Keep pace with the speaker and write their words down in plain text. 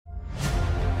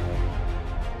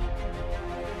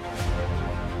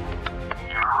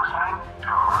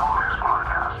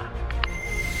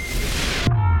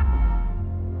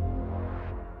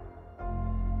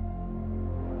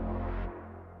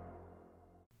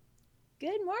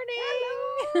Good morning.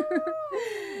 Hello.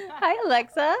 Hi,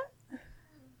 Alexa.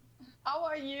 How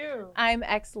are you? I'm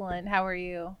excellent. How are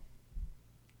you?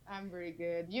 I'm very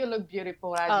good. You look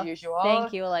beautiful as usual.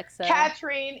 Thank you, Alexa.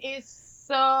 Catherine is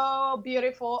so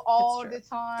beautiful all the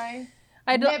time.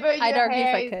 I'd argue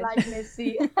if I could. Like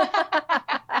Missy.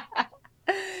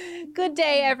 Good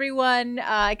day, everyone.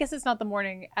 I guess it's not the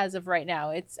morning as of right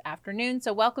now. It's afternoon.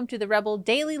 So welcome to the Rebel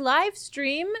Daily live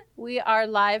stream. We are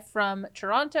live from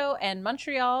Toronto and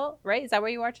Montreal, right? Is that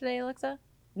where you are today, Alexa?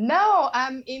 No,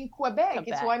 I'm in Quebec.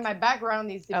 It's why my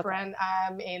background is different. Okay.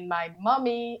 I'm in my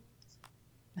mommy.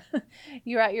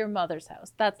 You're at your mother's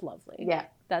house. That's lovely. Yeah.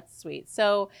 That's sweet.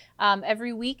 So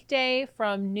every weekday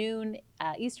from noon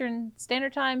Eastern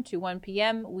Standard Time to 1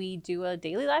 p.m., we do a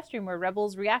daily live stream where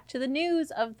Rebels react to the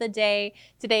news of the day.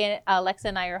 Today, Alexa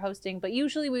and I are hosting, but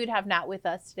usually we would have Nat with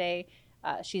us today.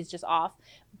 She's just off.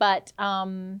 But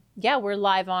yeah, we're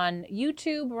live on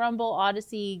YouTube, Rumble,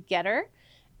 Odyssey, Getter.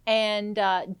 And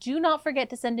do not forget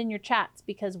to send in your chats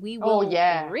because we will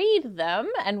read them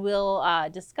and we'll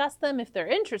discuss them if they're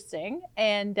interesting.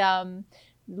 And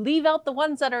leave out the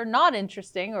ones that are not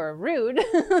interesting or rude.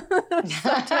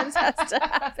 Sometimes has to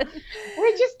happen.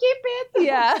 We just keep it.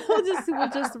 Yeah, we'll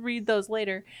just read those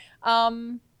later.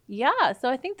 Yeah, so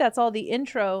I think that's all the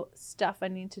intro stuff I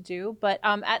need to do. But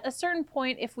at a certain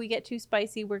point, if we get too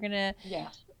spicy, we're gonna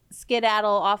skedaddle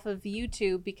off of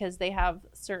YouTube because they have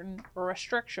certain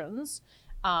restrictions.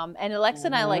 And Alexa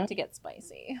and I like to get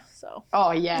spicy, so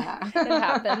it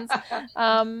happens.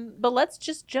 But let's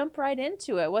just jump right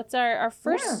into it. What's our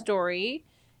first story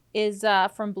is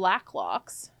from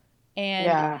Blacklocks,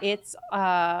 and it's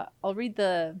I'll read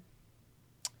the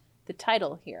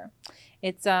title here.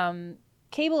 It's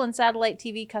cable and satellite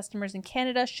TV customers in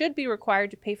Canada should be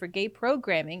required to pay for gay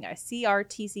programming, a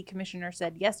CRTC commissioner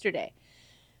said yesterday.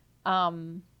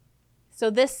 So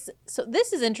this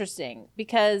is interesting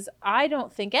because I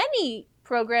don't think any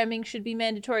programming should be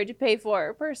mandatory to pay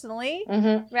for personally,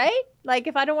 right? Like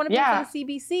if I don't want to pay for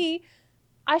the CBC,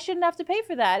 I shouldn't have to pay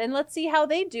for that. And let's see how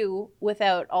they do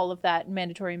without all of that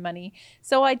mandatory money.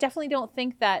 So I definitely don't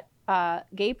think that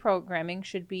gay programming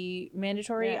should be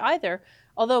mandatory either.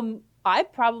 Although I've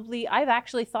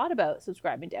actually thought about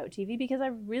subscribing to OutTV because I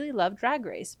really love Drag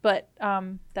Race, but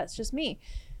that's just me.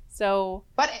 So,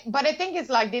 but I think it's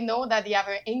like they know that they have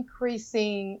an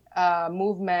increasing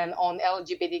movement on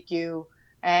LGBTQ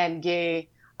and gay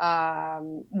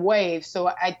wave. So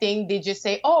I think they just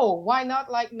say, oh, why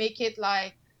not like make it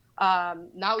like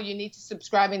now you need to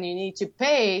subscribe and you need to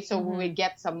pay, so we will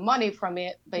get some money from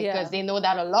it because they know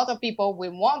that a lot of people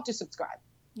will want to subscribe.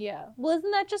 Yeah. Well,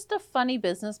 isn't that just a funny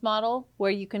business model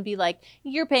where you can be like,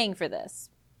 you're paying for this,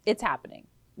 it's happening.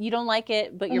 You don't like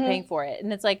it, but you're paying for it.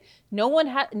 And it's like, no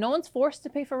one's forced to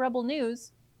pay for Rebel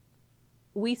News.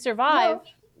 We survive,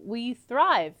 we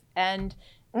thrive. And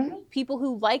people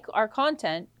who like our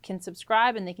content can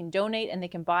subscribe and they can donate and they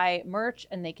can buy merch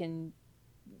and they can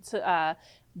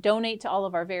donate to all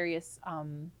of our various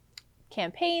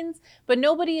campaigns. But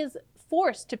nobody is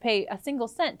forced to pay a single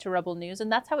cent to Rebel News.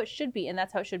 And that's how it should be. And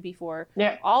that's how it should be for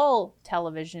all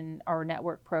television or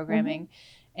network programming.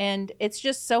 And it's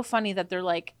just so funny that they're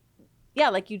like,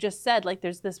 like you just said, like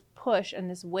there's this push and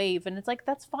this wave. And it's like,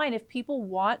 that's fine if people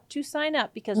want to sign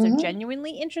up because they're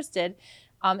genuinely interested.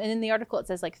 And in the article, it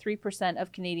says like 3%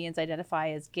 of Canadians identify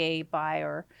as gay, bi,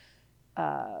 or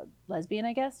lesbian,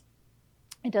 I guess.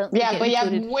 But you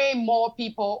have way more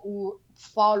people who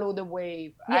follow the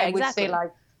wave. I would say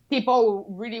like people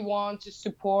who really want to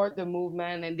support the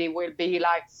movement and they will be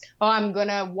like, oh, I'm going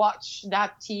to watch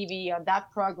that TV or that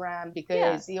program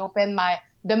because it opened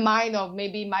the mind of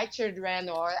maybe my children,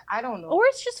 or I don't know. Or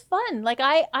it's just fun. Like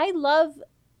I love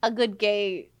a good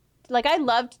gay, like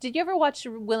did you ever watch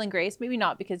Will and Grace? Maybe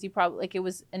not because you probably, like it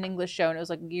was an English show and it was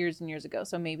like years and years ago.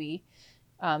 So maybe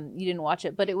you didn't watch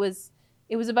it, but it was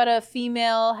about a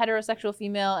heterosexual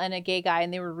female and a gay guy,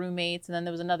 and they were roommates. And then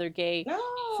there was another gay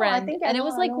friend. And it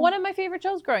was like one of my favorite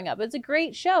shows growing up. It's a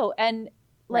great show. And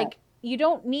like, you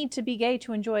don't need to be gay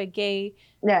to enjoy gay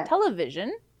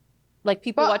television. Like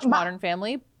people watch Modern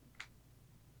Family.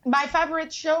 My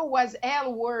favorite show was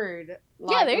L Word.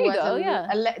 Like, there you go.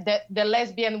 The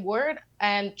lesbian word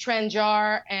and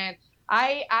Trenjar. And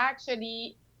I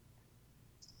actually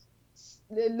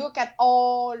look at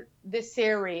all the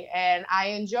series and I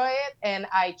enjoy it, and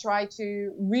I try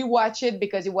to rewatch it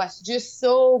because it was just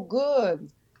so good.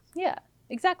 Yeah,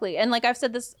 exactly. And like I've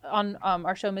said this on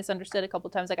our show Misunderstood a couple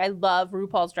of times, like I love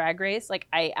RuPaul's Drag Race. Like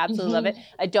I absolutely love it.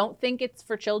 I don't think it's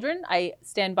for children. I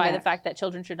stand by the fact that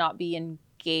children should not be in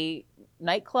gay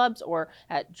nightclubs or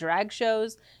at drag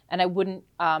shows. And I wouldn't,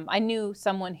 I knew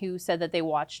someone who said that they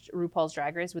watched RuPaul's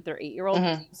Drag Race with their 8-year-old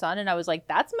son. And I was like,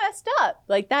 that's messed up.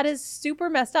 Like, that is super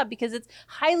messed up because it's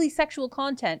highly sexual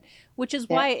content, which is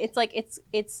why it's like,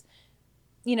 it's,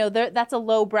 you know, that's a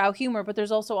lowbrow humor, but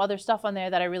there's also other stuff on there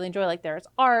that I really enjoy. Like there's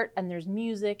art and there's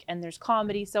music and there's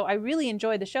comedy. So I really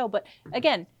enjoy the show. But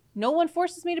again, no one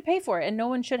forces me to pay for it, and no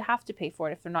one should have to pay for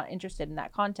it if they're not interested in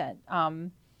that content.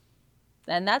 And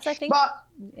that's, I think,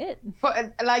 it.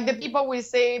 But like the people will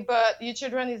say, but your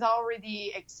children is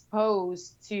already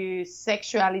exposed to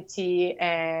sexuality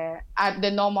at the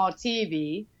normal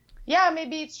TV. Yeah,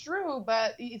 maybe it's true,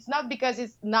 but it's not because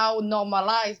it's now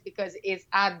normalized because it's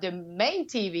at the main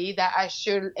TV that I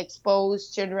should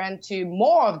expose children to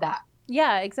more of that.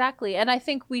 Yeah, exactly. And I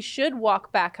think we should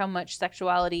walk back how much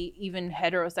sexuality, even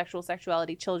heterosexual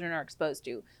sexuality, children are exposed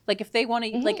to. Like if they want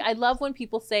to, like I love when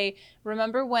people say,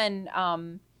 remember when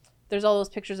there's all those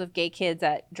pictures of gay kids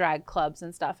at drag clubs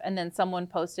and stuff, and then someone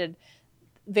posted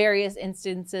various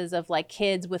instances of like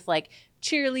kids with like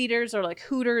cheerleaders or like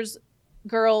Hooters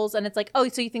girls, and it's like, oh,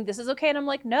 so you think this is okay? And I'm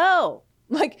like, no,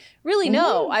 like really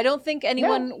no. I don't think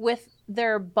anyone with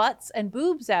their butts and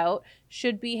boobs out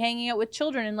should be hanging out with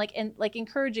children and like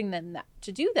encouraging them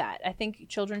to do that. I think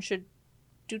children should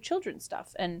do children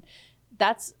stuff, and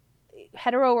that's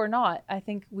hetero or not. I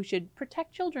think we should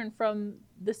protect children from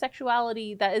the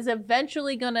sexuality that is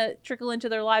eventually gonna trickle into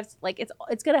their lives. Like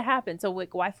it's gonna happen. So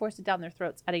like, why force it down their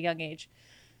throats at a young age?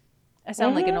 I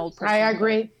sound like an old person. I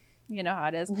agree. You know how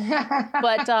it is.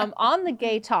 But on the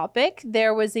gay topic,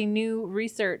 there was a new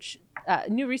research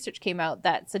came out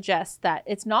that suggests that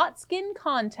it's not skin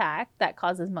contact that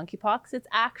causes monkeypox. It's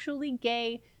actually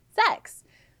gay sex.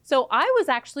 So I was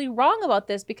actually wrong about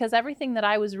this because everything that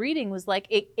I was reading was like,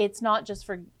 it's not just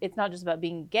about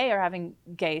being gay or having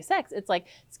gay sex. It's like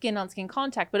skin on skin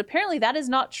contact. But apparently that is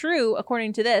not true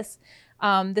according to this.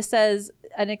 This says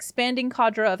an expanding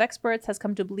cadre of experts has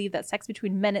come to believe that sex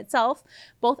between men itself,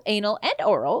 both anal and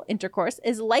oral intercourse,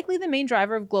 is likely the main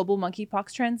driver of global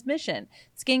monkeypox transmission.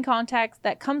 Skin contact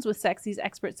that comes with sex, these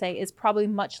experts say, is probably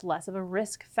much less of a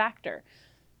risk factor.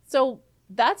 So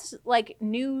that's like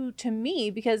new to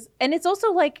me and it's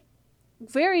also like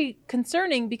very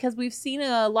concerning because we've seen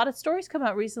a lot of stories come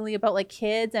out recently about like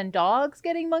kids and dogs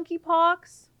getting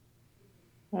monkeypox.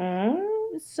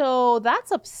 So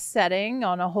that's upsetting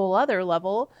on a whole other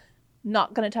level.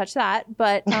 Not going to touch that,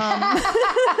 but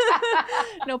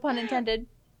no pun intended.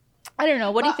 I don't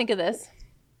know. What do you think of this?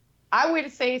 I will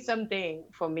say something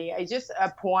for me. It's just a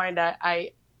point that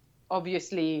I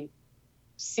obviously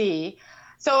see.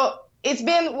 So it's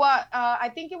been I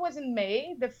think it was in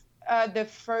May, the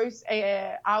first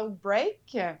outbreak.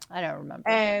 I don't remember.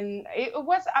 And it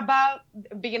was about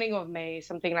the beginning of May,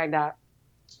 something like that.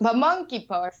 But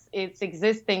monkeypox, it's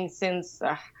existing since,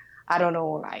 I don't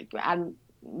know, like,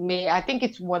 I think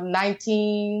it's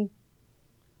 19,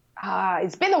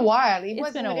 it's been a while. It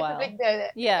was in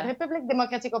the Republic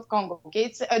Democratic of Congo. Okay?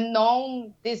 It's a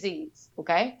known disease,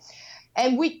 okay?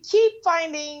 And we keep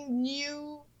finding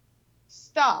new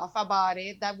stuff about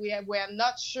it that we're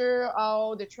not sure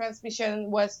how the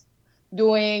transmission was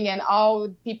doing and how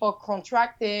people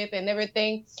contracted and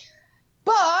everything.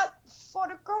 But for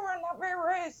the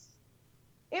coronavirus,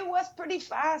 it was pretty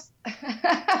fast.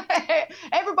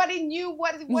 Everybody knew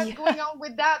what was going on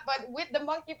with that. But with the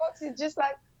monkeypox, it's just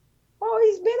like, oh,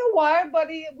 it's been a while, but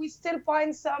we still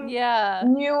find some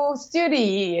new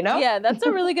study, you know? Yeah, that's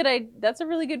a really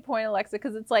good point, Alexa,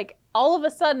 because it's like all of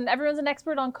a sudden everyone's an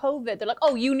expert on COVID. They're like,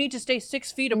 oh, you need to stay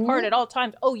 6 feet apart at all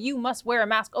times. Oh, you must wear a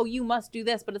mask. Oh, you must do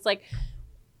this. But it's like,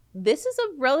 this is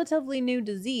a relatively new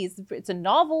disease. It's a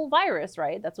novel virus,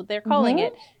 right? That's what they're calling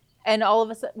it. And all of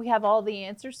a sudden, we have all the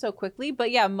answers so quickly.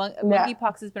 But yeah,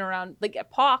 monkeypox has been around, like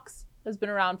pox has been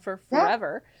around for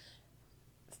forever,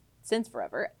 since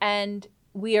forever. And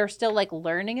we are still like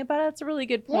learning about it. It's a really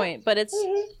good point. But it's,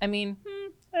 I mean,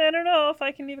 I don't know if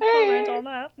I can even comment on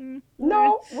that.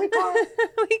 No, we can't.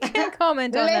 We can't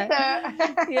comment on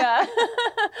that. Yeah.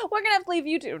 We're going to have to leave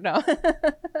you two. No.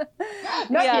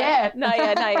 Not yet. Not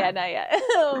yet.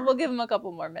 We'll give them a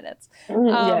couple more minutes.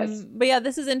 Yes. But yeah,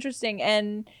 this is interesting.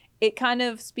 And it kind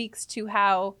of speaks to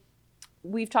how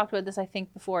we've talked about this, I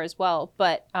think, before as well.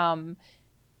 But,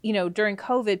 you know, during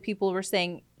COVID, people were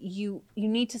saying, you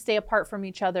need to stay apart from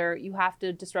each other. You have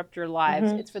to disrupt your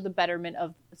lives. It's for the betterment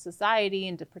of society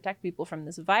and to protect people from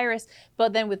this virus.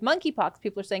 But then with monkeypox,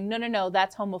 people are saying, no,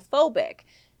 that's homophobic,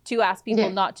 to ask people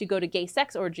not to go to gay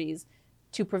sex orgies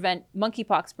to prevent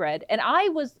monkeypox spread. And I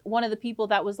was one of the people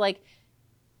that was like,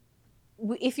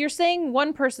 if you're saying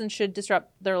one person should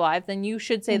disrupt their life, then you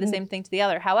should say the same thing to the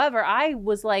other. However, I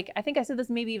was like, I think I said this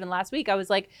maybe even last week. I was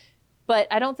like, but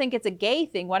I don't think it's a gay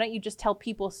thing. Why don't you just tell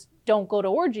people don't go to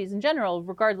orgies in general,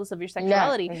 regardless of your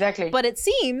sexuality? Yeah, exactly. But it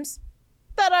seems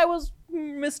that I was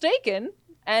mistaken,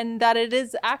 and that it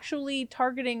is actually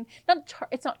targeting,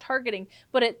 it's not targeting,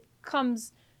 but it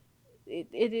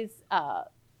is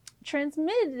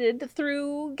transmitted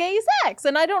through gay sex.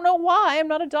 And I don't know why. I'm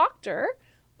not a doctor,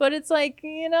 but it's like,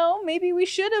 maybe we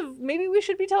should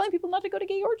be telling people not to go to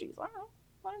gay orgies. I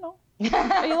don't know.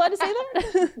 Are you allowed to say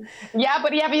that? Yeah,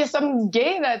 but you have some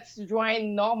gay that's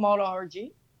joined normal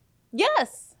orgy.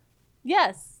 Yes.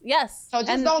 So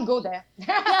just don't go there.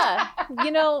 Yeah.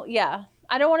 Yeah.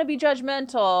 I don't want to be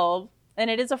judgmental, and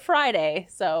it is a Friday,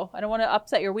 so I don't want to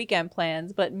upset your weekend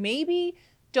plans, but maybe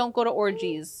don't go to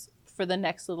orgies for the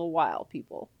next little while,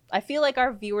 people. I feel like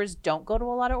our viewers don't go to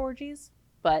a lot of orgies,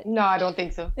 but... No, I don't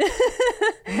think so.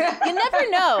 You never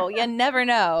know. You never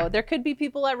know. There could be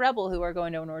people at Rebel who are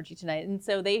going to an orgy tonight, and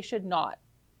so they should not.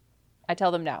 I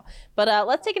tell them now. But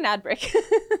let's take an ad break.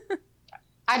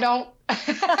 I don't.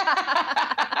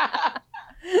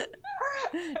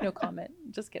 No comment.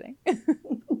 Just kidding.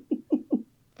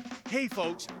 Hey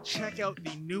folks, check out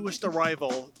the newest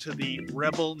arrival to the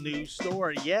Rebel News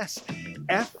store. Yes,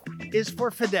 F is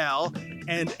for Fidel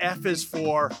and F is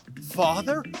for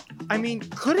father. I mean,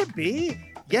 could it be?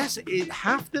 Yes,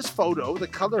 half this photo, the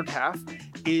colored half,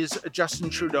 is Justin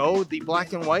Trudeau. The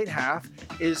black and white half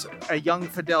is a young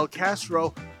Fidel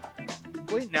Castro.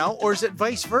 Wait now, or is it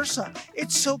vice versa?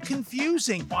 It's so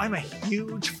confusing. I'm a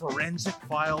huge Forensic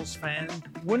Files fan.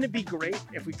 Wouldn't it be great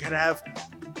if we could have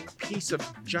a piece of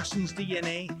Justin's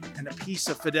DNA and a piece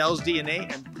of Fidel's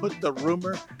DNA and put the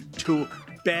rumor to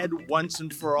bed once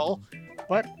and for all?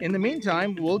 But in the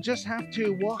meantime, we'll just have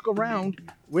to walk around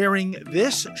wearing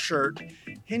this shirt,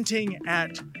 hinting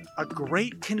at a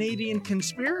great Canadian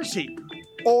conspiracy.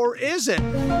 Or is it?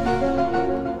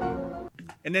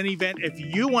 In any event, if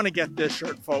you want to get this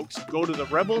shirt, folks, go to the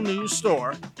Rebel News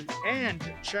store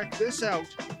and check this out.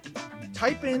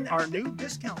 Type in our new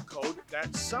discount code,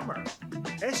 that's SUMMER,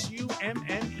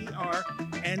 SUMMER,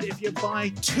 and if you buy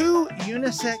 2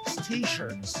 unisex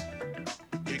t-shirts,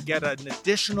 you get an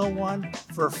additional one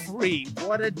for free.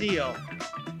 What a deal.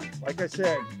 Like I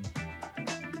said,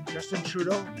 Justin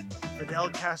Trudeau,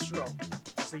 Fidel Castro,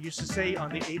 as they used to say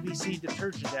on the ABC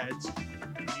detergent ads,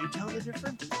 can you tell the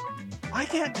difference? I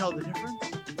can't tell the difference.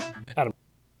 Adam.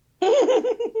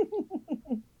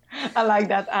 I like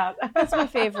that ad. That's my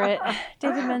favorite.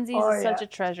 David Menzies is such a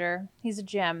treasure. He's a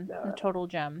gem, a total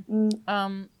gem.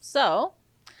 So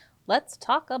let's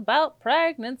talk about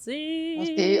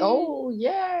pregnancy. Oh,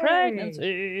 yeah.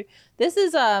 Pregnancy. This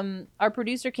is our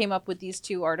producer came up with these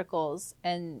 2 articles,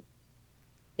 and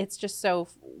it's just so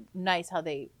nice how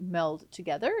they meld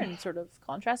together and sort of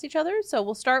contrast each other. So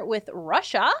we'll start with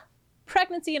Russia.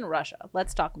 Pregnancy in Russia.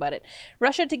 Let's talk about it.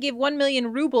 Russia to give 1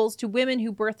 million rubles to women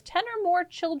who birth 10 or more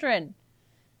children.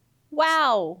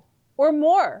 Wow. Or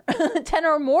more. 10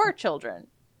 or more children.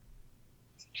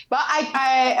 But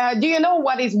I do you know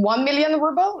what is 1 million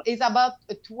ruble? It's about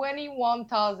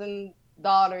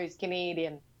 $21,000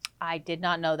 Canadian. I did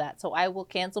not know that. So I will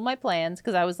cancel my plans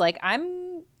because I was like,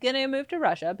 I'm going to move to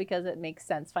Russia because it makes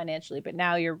sense financially. But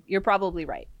now you're probably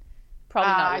right. Probably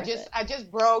not. I just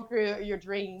broke your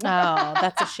dream. Oh,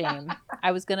 that's a shame.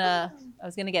 I was gonna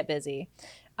get busy.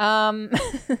 So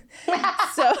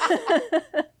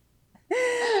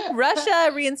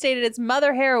Russia reinstated its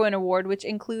Mother Heroine Award, which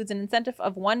includes an incentive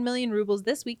of 1 million rubles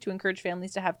this week to encourage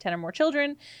families to have 10 or more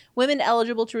children. Women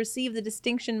eligible to receive the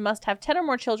distinction must have 10 or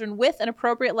more children with an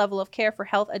appropriate level of care for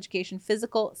health, education,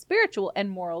 physical, spiritual, and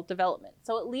moral development.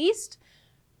 So at least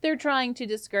they're trying to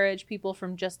discourage people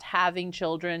from just having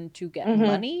children to get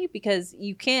money, because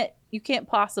you can't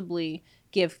possibly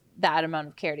give that amount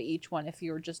of care to each one if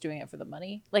you were just doing it for the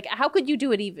money. Like, how could you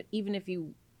do it even if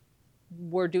you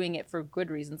were doing it for good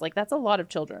reasons? Like, that's a lot of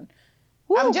children.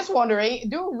 Woo. I'm just wondering,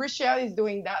 do Russia is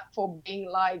doing that for being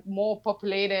like more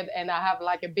populated and I have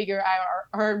like a bigger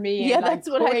army? Yeah, and, like, that's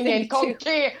what I think and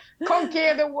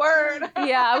conquer the world.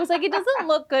 Yeah, I was like, it doesn't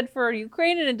look good for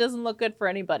Ukraine and it doesn't look good for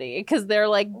anybody, because they're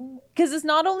like, because it's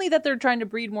not only that they're trying to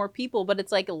breed more people, but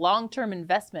it's like a long-term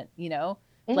investment,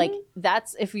 Like,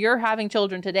 that's, if you're having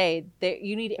children today,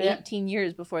 you need 18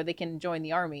 years before they can join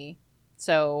the army.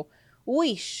 So,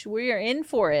 we are in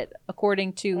for it,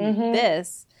 according to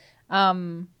this.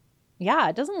 Yeah,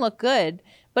 it doesn't look good,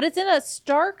 but it's in a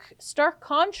stark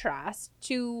contrast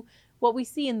to what we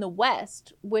see in the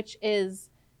West, which is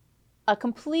a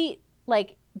complete,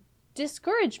 like,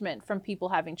 discouragement from people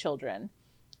having children.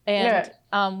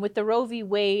 And with the Roe v.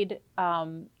 Wade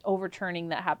overturning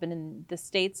that happened in the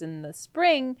States in the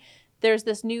spring, there's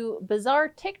this new bizarre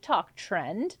TikTok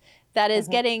trend that is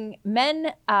getting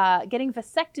men getting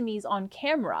vasectomies on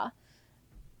camera.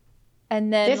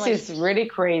 And then this is really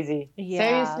crazy. Yeah.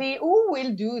 Seriously, who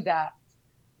will do that?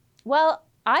 Well,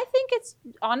 I think it's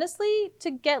honestly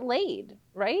to get laid,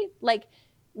 right? Like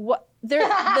what the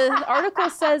article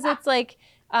says it's like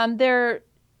men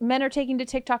are taking to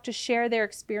TikTok to share their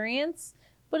experience,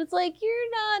 but it's like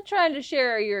you're not trying to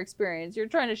share your experience. You're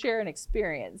trying to share an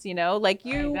experience, you know? Like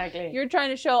you're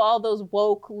trying to show all those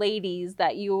woke ladies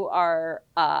that you are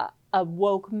a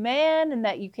woke man and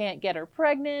that you can't get her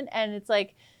pregnant. And it's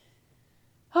like,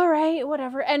 all right,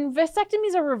 whatever. And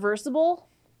vasectomies are reversible.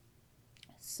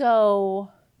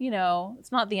 So, you know, it's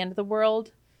not the end of the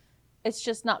world. It's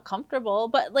just not comfortable.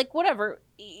 But like, whatever.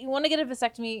 You want to get a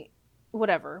vasectomy,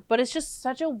 whatever. But it's just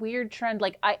such a weird trend.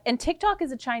 And TikTok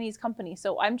is a Chinese company.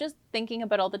 So I'm just thinking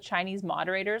about all the Chinese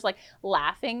moderators like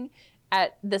laughing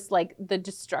at this, like the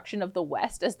destruction of the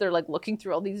West as they're like looking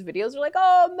through all these videos. They're like,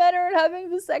 oh, men are having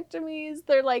vasectomies.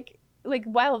 They're like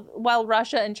while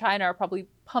Russia and China are probably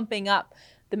pumping up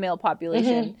the male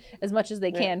population as much as they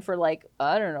can for like,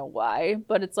 I don't know why,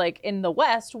 but it's like in the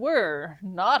West, we're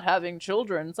not having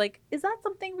children. It's like, is that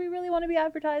something we really want to be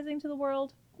advertising to the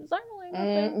world? Is that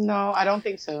really no, I don't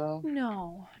think so.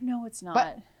 No, it's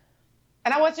not.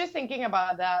 And I was just thinking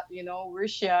about that, you know,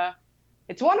 Russia,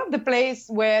 it's one of the places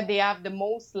where they have the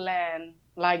most land,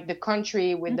 like the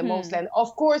country with the most land.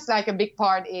 Of course, like a big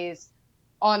part is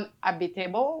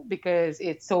uninhabitable because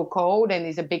it's so cold and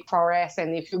it's a big forest,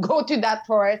 and if you go to that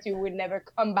forest you will never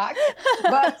come back,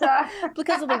 but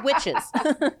because of the witches.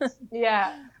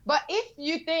 Yeah, but if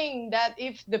you think that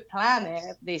if the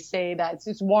planet, they say that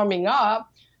it's warming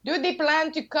up, do they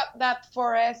plan to cut that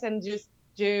forest and just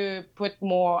to put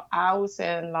more house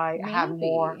and like have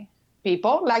more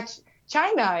people? Like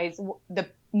China is the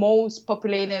most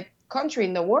populated country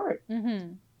in the world.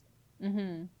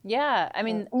 Yeah, I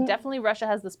mean, definitely Russia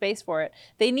has the space for it.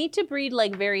 They need to breed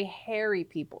like very hairy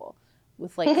people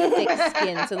with like thick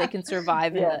skin so they can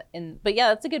survive in. But yeah,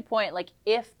 that's a good point. Like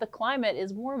if the climate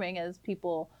is warming, as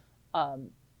people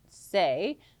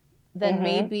say, then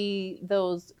maybe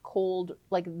those cold,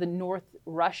 like the North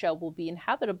Russia will be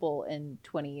inhabitable in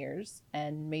 20 years,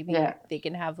 and maybe they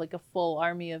can have like a full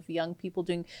army of young people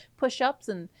doing push-ups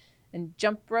and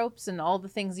jump ropes and all the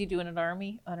things you do in an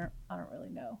army. I don't really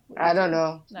know. I don't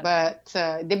know, but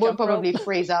they will probably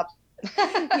freeze up.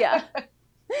 Yeah.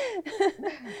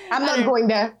 I'm not going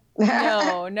there.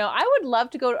 No. I would love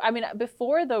to go. I mean,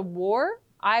 before the war,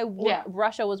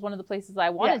 Russia was one of the places I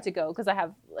wanted to go because I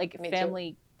have like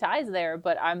family ties there,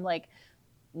 but I'm like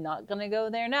not going to go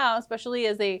there now, especially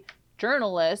as a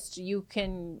journalist. You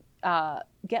can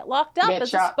get locked up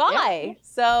as a spy. Yeah.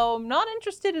 So I'm not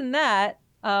interested in that.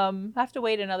 Have to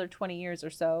wait another 20 years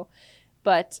or so.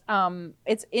 But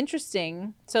it's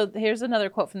interesting. So here's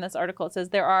another quote from this article. It says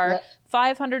there are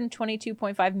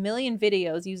 522.5 million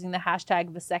videos using the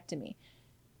hashtag vasectomy.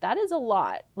 That is a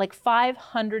lot, like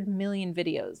 500 million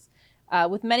videos,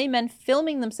 with many men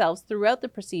filming themselves throughout the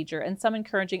procedure and some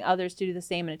encouraging others to do the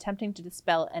same and attempting to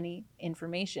dispel any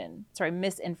misinformation.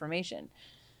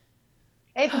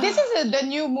 This is the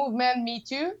new movement, Me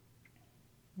Too.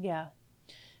 Yeah.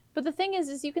 But the thing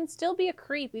is you can still be a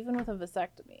creep even with a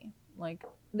vasectomy. Like,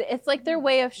 it's like their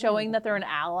way of showing that they're an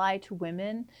ally to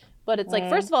women. But it's like,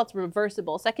 first of all, it's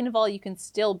reversible. Second of all, you can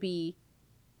still be,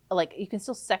 like, you can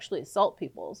still sexually assault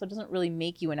people. So it doesn't really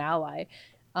make you an ally.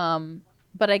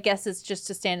 But I guess it's just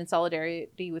to stand in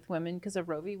solidarity with women because of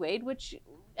Roe v. Wade, which,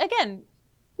 again,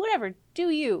 whatever, do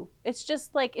you. It's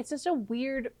just like, it's just a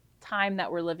weird time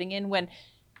that we're living in when...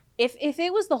 If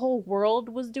it was the whole world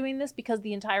was doing this because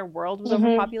the entire world was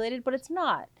overpopulated, but it's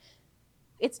not.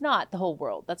 It's not the whole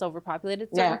world that's overpopulated.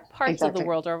 Certain parts of the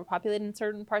world are overpopulated and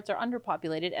certain parts are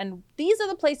underpopulated. And these are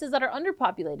the places that are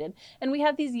underpopulated. And we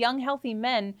have these young, healthy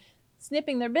men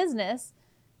snipping their business.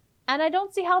 And I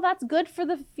don't see how that's good for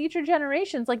the future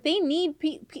generations. Like they need,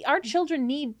 our children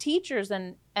need teachers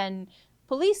and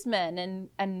policemen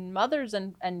and mothers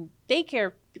and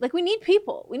daycare. Like we need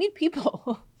people. We need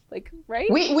people. Like, right?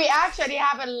 We actually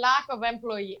have a lack of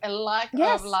employee, a lack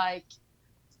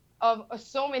of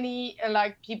so many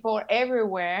people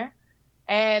everywhere,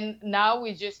 and now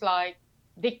we just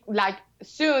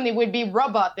soon it will be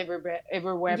robot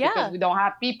everywhere because we don't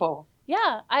have people.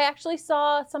 Yeah, I actually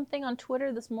saw something on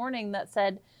Twitter this morning that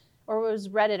said, or it was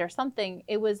Reddit or something.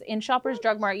 It was in Shoppers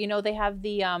Drug Mart. You know, they have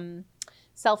the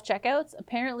self checkouts.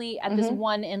 Apparently, at this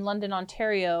one in London,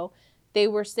 Ontario. they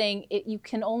were saying you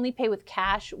can only pay with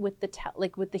cash with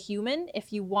with the human.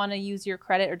 If you want to use your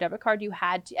credit or debit card, you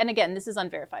had to, and again, this is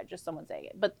unverified, just someone saying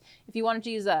it, but if you wanted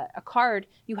to use a card,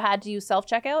 you had to use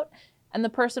self-checkout. And the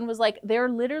person was like, they're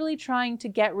literally trying to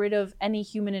get rid of any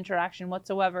human interaction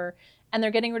whatsoever, and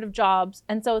they're getting rid of jobs.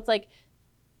 And so it's like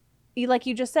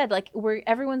you just said, like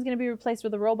everyone's going to be replaced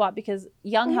with a robot because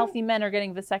young, healthy men are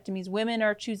getting vasectomies. Women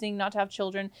are choosing not to have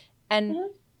children. And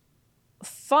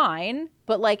fine,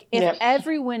 but like if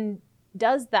everyone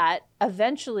does that,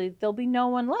 eventually there'll be no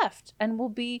one left, and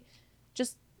we'll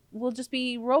just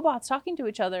be robots talking to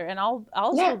each other. And I'll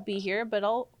still be here, but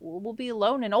we'll be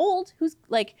alone and old. Who's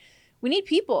like, we need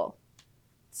people.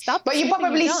 Stop. But you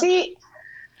probably see,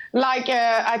 like,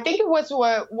 I think it was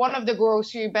one of the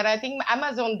grocery, but I think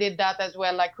Amazon did that as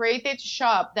well. Like, created a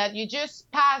shop that you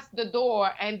just pass the door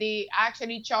and they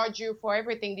actually charge you for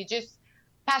everything. They just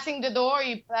passing the door,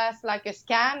 you pass like a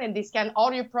scan, and they scan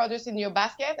all your products in your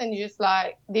basket, and you just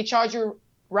like, they charge you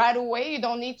right away. You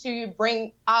don't need to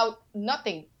bring out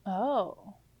nothing.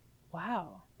 Oh,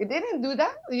 wow. You didn't do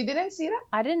that? You didn't see that?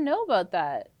 I didn't know about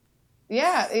that.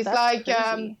 Yeah, it's That's like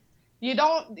crazy. you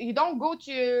don't go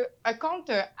to a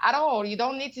counter at all. You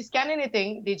don't need to scan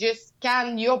anything. They just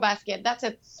scan your basket. That's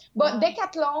it. But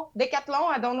Wow. Decathlon,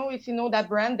 I don't know if you know that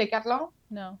brand, Decathlon.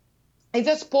 No. It's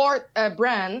a sport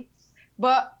brand,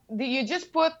 but you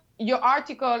just put your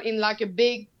article in like a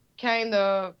big kind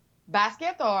of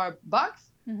basket or box,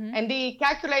 and they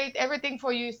calculate everything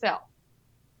for you yourself.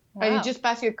 Wow. And you just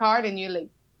pass your card and you leave.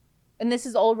 And this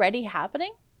is already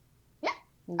happening? Yeah.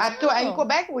 Wow. In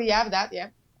Quebec, we have that, yeah.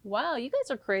 Wow, you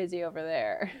guys are crazy over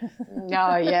there.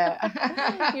 Oh,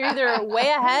 yeah. You're either way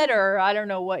ahead or I don't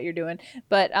know what you're doing.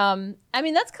 But I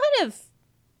mean, that's kind of,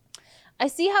 I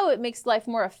see how it makes life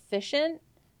more efficient,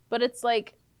 but it's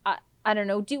like, I don't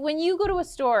know. When you go to a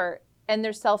store and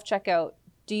there's self-checkout,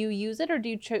 do you use it or do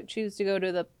you choose to go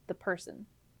to the person?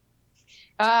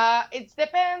 It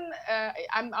depends.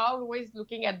 I'm always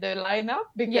looking at the lineup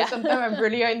because sometimes I'm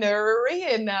really in a hurry,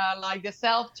 and like the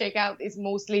self-checkout is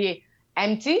mostly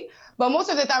empty. But most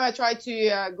of the time I try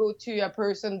to go to a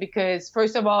person because,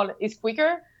 first of all, it's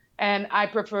quicker, and I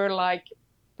prefer like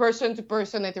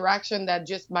person-to-person interaction than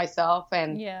just myself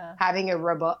and having a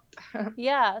robot.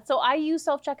 Yeah. So I use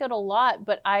self-checkout a lot,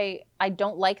 but I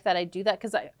don't like that I do that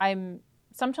because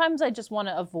sometimes I just want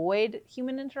to avoid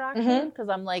human interaction because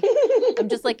I'm like, I'm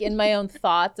just like in my own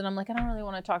thoughts, and I'm like, I don't really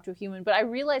want to talk to a human. But I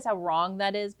realize how wrong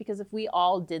that is, because if we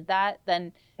all did that,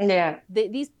 then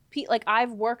like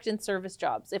I've worked in service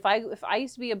jobs. If I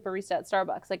used to be a barista at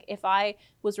Starbucks, like if I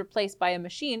was replaced by a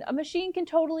machine can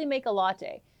totally make a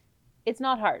latte. It's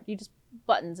not hard. You just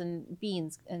buttons and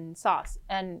beans and sauce,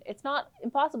 and it's not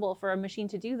impossible for a machine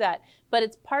to do that. But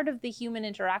it's part of the human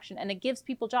interaction, and it gives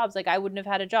people jobs. Like I wouldn't have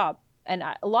had a job. And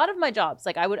a lot of my jobs,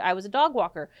 like I was a dog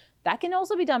walker. That can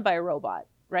also be done by a robot,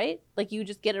 right? Like you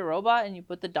just get a robot and you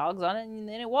put the dogs on it and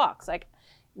then it walks. Like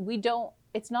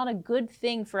it's not a good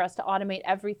thing for us to automate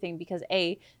everything because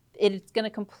it's going to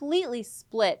completely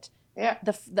split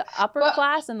the upper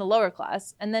class and the lower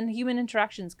class, and then human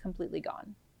interaction is completely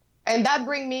gone. And that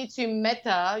brings me to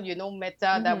Meta,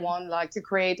 Meta, that want like to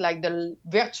create like the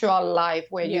virtual life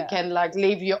where you can like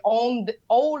live your own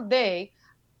all day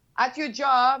at your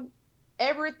job,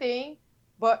 everything,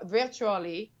 but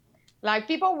virtually. Like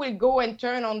people will go and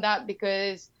turn on that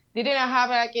because they didn't have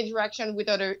like interaction with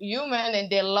other human, and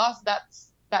they lost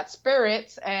that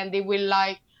spirit, and they will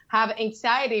like have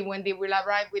anxiety when they will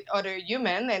arrive with other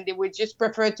human, and they would just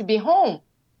prefer to be home.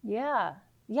 Yeah.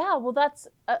 Yeah, well, that's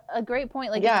a great point.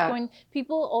 Like,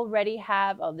 people already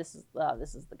have. Oh, this is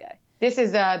the guy. This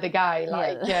is the guy,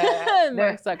 like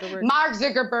Mark Zuckerberg. Mark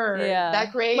Zuckerberg,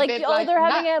 that created. They're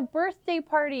having a birthday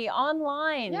party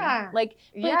online. Yeah,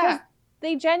 because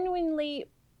they genuinely.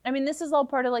 I mean, this is all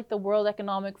part of like the World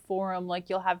Economic Forum. Like,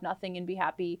 you'll have nothing and be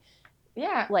happy.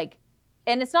 Yeah. Like,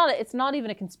 and it's not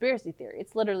even a conspiracy theory.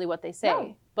 It's literally what they say.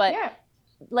 No. But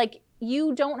like,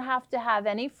 you don't have to have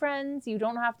any friends. You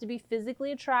don't have to be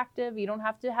physically attractive. You don't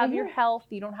have to have your health.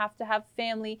 You don't have to have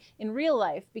family in real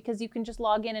life, because you can just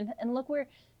log in and look where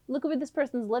this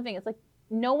person's living. It's like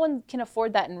no one can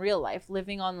afford that in real life,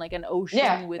 living on like an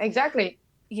ocean with exactly,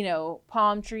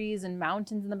 palm trees and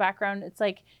mountains in the background. It's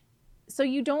like, so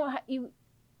you don't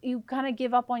you kind of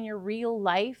give up on your real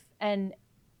life. And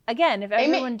again, if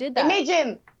everyone did that,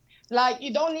 imagine. Like,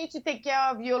 you don't need to take care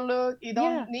of your look. You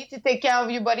don't need to take care of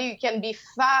your body. You can be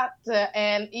fat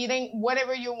and eating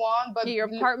whatever you want, but your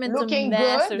apartment's looking a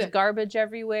mess. good. There's garbage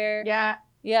everywhere. Yeah.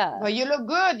 Yeah. But you look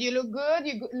good. You look good.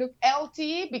 Look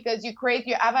healthy because you create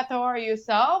your avatar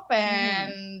yourself,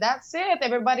 and that's it.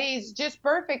 Everybody is just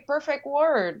perfect. Perfect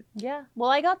word. Yeah.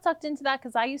 Well, I got sucked into that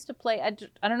because I used to play. I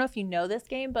don't know if you know this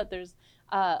game, but there's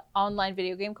an online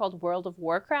video game called World of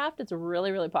Warcraft. It's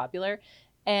really, really popular.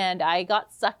 And I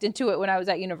got sucked into it when I was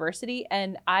at university.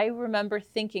 And I remember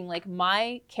thinking, like,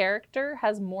 my character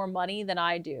has more money than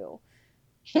I do.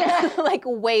 Like,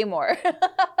 way more.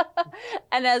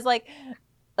 And as, like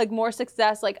more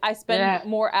success, like, I spend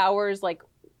more hours, like,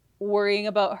 worrying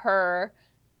about her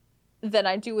than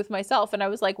I do with myself. And I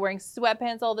was like wearing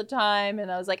sweatpants all the time.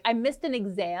 And I was like, I missed an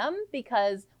exam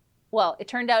because, well, it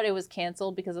turned out it was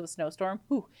canceled because of a snowstorm.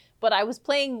 Whew. But I was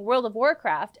playing World of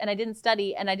Warcraft and I didn't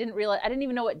study and I didn't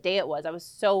even know what day it was. I was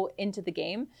so into the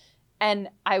game. And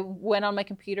I went on my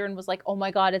computer and was like, oh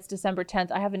my God, it's December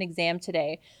 10th. I have an exam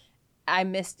today. I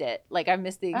missed it. Like, I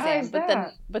missed the exam.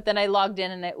 But then I logged in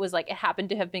and it was like, it happened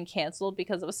to have been canceled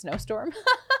because of a snowstorm.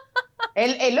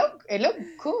 It looked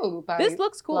cool. This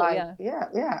looks cool, like,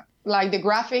 yeah. Like the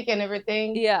graphic and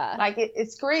everything. Yeah. Like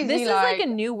it's crazy. This is like a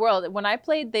new world. When I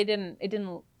played, it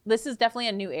didn't, this is definitely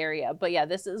a new area. But yeah,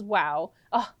 this is wow.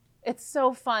 Oh, it's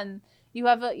so fun. You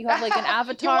have like an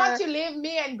avatar. You want to leave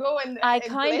me and go and I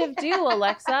kind of do,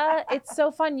 Alexa. It's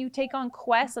so fun. You take on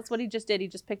quests. That's what he just did. He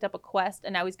just picked up a quest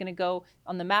and now he's going to go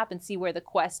on the map and see where the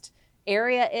quest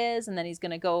area is. And then he's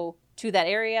going to go to that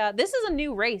area. This is a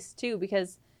new race too,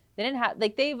 because they didn't have,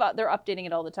 like, they're updating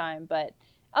it all the time, but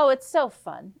oh, it's so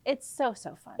fun. It's so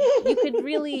fun. You could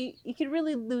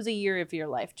really lose a year of your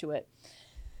life to it.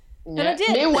 Yeah. And I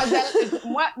did.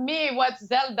 Me was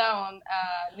Zelda on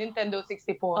Nintendo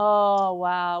 64. Oh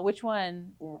wow, which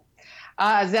one?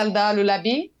 Zelda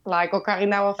Lullaby, like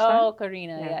Ocarina of Time. Oh,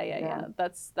 Ocarina, yeah.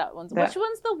 That one's. Yeah. Which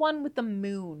one's the one with the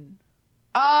moon?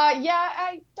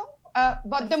 I don't.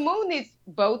 But the moon is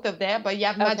both of them. But you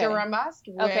have Majora Mask,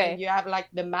 where you have like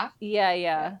the map.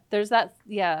 Yeah. There's that.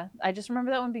 Yeah, I just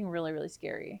remember that one being really, really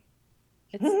scary.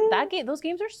 It's that game. Those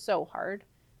games are so hard.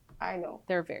 I know.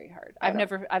 They're very hard. I've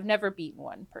never beaten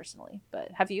one personally,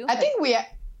 but have you? I think we.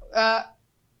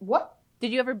 What?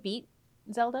 Did you ever beat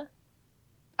Zelda?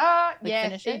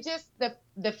 Yes. It's just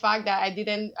the fact that I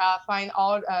didn't find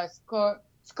all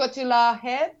Scotula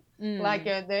head. Like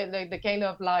the kind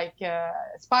of like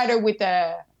spider with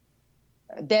a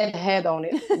dead head on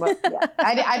it. But yeah,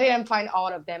 I didn't find all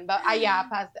of them. But I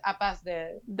passed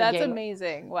the That's game.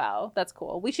 Amazing. Wow, that's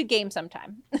cool. We should game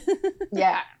sometime.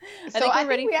 Yeah. So I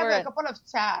think we have a couple of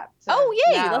chats. Oh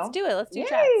yay! Now. Let's do it. Let's do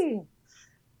chats.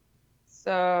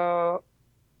 So,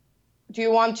 do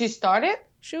you want to start it?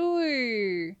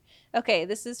 Sure. Okay,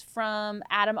 this is from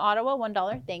Adam Ottawa,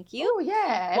 $1. Thank you. Oh,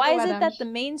 yeah. Why is it that the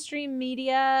mainstream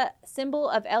media symbol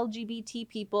of LGBT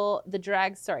people, I'm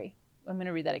going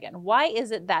to read that again. Why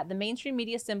is it that the mainstream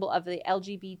media symbol of the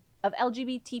LGBT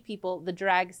people, the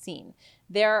drag scene?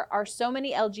 There are so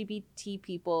many LGBT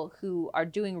people who are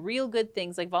doing real good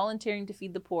things like volunteering to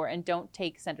feed the poor and don't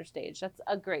take center stage. That's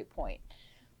a great point.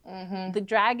 Mm-hmm. The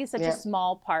drag is such a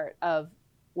small part of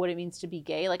what it means to be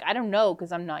gay. Like, I don't know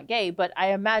because I'm not gay, but I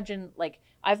imagine, like,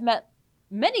 I've met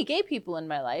many gay people in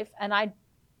my life and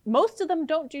most of them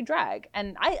don't do drag.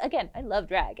 And I love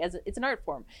drag it's an art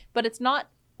form, but it's not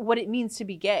what it means to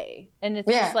be gay. And it's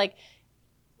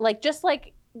just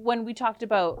like when we talked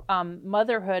about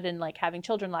motherhood and like having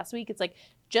children last week, it's like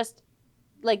just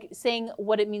like saying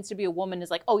what it means to be a woman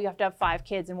is like, oh, you have to have 5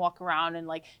 kids and walk around and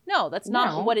like, no, that's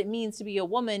not what it means to be a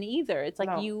woman either. It's like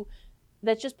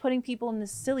that's just putting people in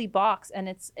this silly box, and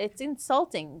it's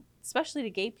insulting, especially to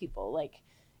gay people. Like,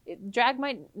 drag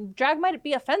might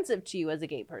be offensive to you as a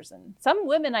gay person. Some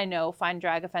women I know find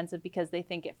drag offensive because they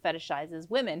think it fetishizes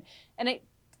women, and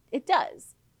it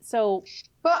does. So,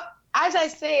 but as I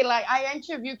say, like, I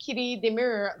interviewed Kitty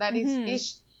Demure, that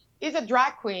is a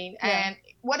drag queen, and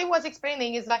what he was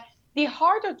explaining is like the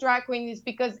heart of drag queen is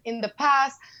because in the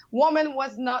past, woman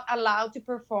was not allowed to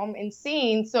perform in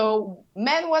scenes. So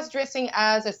men was dressing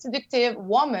as a seductive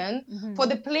woman for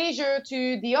the pleasure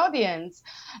to the audience.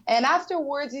 And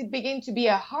afterwards, it began to be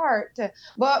a heart.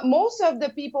 But most of the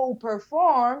people who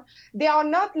perform, they are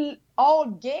not all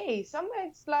gay. Some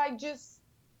it's like just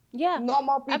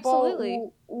normal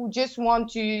people who just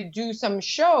want to do some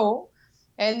show.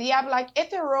 And you have like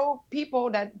hetero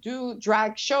people that do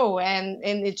drag show, and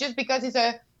it's just because it's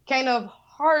a kind of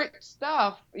hard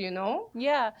stuff, you know?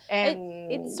 Yeah.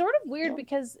 And it's sort of weird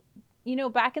because, you know,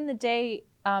 back in the day,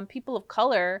 people of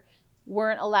color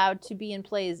weren't allowed to be in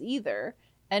plays either.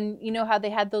 And you know how they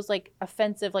had those like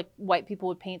offensive, like white people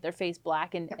would paint their face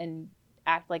black and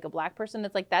act like a black person.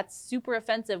 It's like, that's super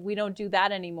offensive. We don't do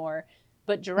that anymore.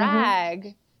 But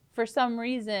drag, for some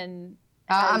reason,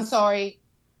 I'm sorry.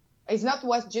 It's not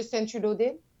what Justin Trudeau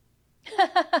did?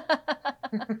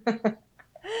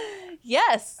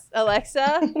 Yes,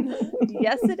 Alexa.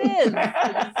 Yes, it is.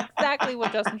 It's exactly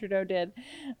what Justin Trudeau did.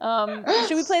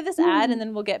 Should we play this ad and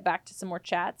then we'll get back to some more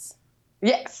chats?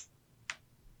 Yes.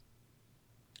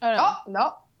 Oh, no. Oh,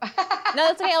 no. No,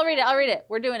 that's okay. I'll read it.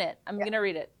 We're doing it. I'm going to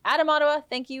read it. Adam Ottawa,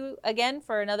 thank you again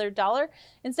for another $1.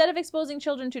 Instead of exposing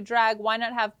children to drag, why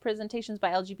not have presentations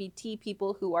by LGBT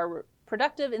people who are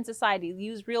productive in society?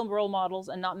 Use real role models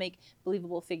and not make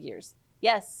believable figures.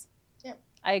 Yes. Yep.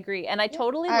 I agree. And I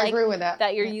totally I like agree with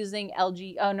that. you're using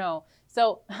LG. Oh, no.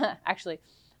 So actually,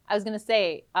 I was going to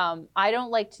say, I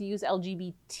don't like to use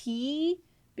LGBT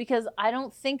because I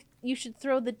don't think you should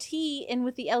throw the T in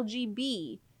with the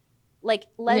LGB. Like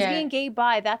lesbian, gay,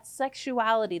 bi, that's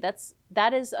sexuality.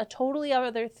 That is a totally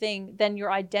other thing than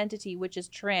your identity, which is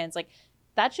trans. Like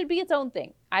that should be its own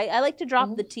thing. I like to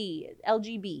drop the T,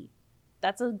 LGB.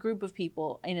 That's a group of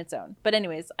people in its own. But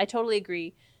anyways, I totally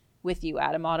agree with you,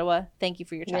 Adam Ottawa. Thank you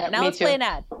for your chat. Yeah, now let's play an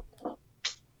ad.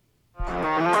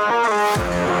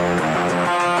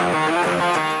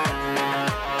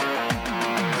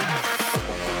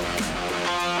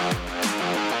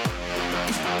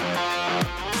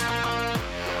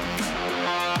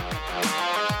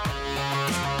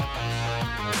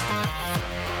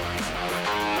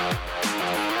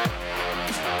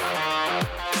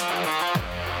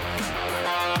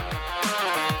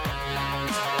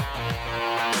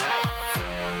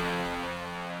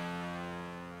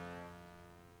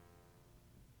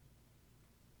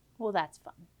 Well, that's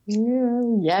fun.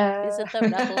 Yeah. Visit the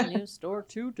Rebel News store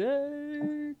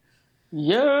today.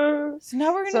 Yeah. So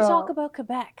now we're going to talk about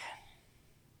Quebec.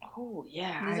 Oh,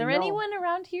 yeah. Is there anyone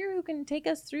around here who can take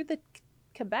us through the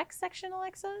Quebec section,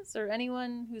 Alexa? Is there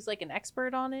anyone who's like an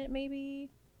expert on it, maybe?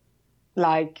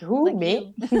 Like who? Like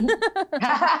me?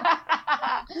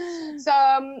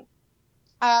 So,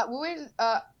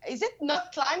 is it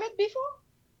not climate before?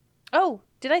 Oh,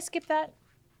 did I skip that?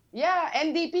 Yeah,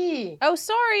 NDP. Oh,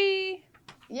 sorry.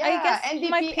 Yeah, I guess NDP,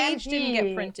 my page MP. didn't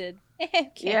get printed.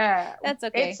 Okay. Yeah, That's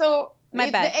okay. It's so My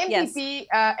if bad. the NDP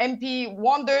MP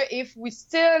wonder if we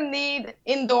still need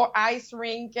indoor ice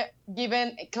rink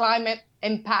given climate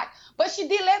impact. But she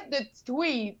deleted the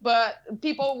tweet, but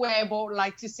people were able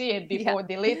to see it before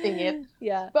deleting it.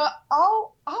 Yeah. But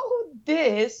all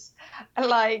this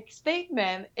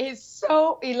statement is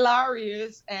so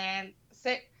hilarious and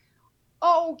say,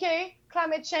 oh, okay,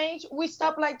 climate change, we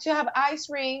stop to have ice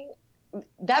rink.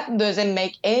 That doesn't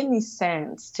make any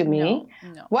sense to me.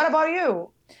 No. What about you?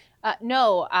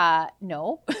 No.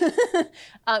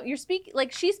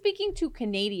 She's speaking to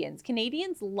Canadians.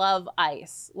 Canadians love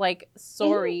ice.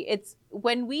 Sorry, it's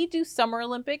when we do Summer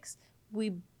Olympics,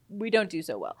 we don't do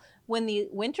so well. When the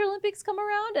Winter Olympics come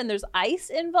around and there's ice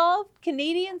involved,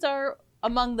 Canadians are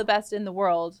among the best in the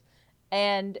world.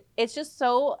 And it's just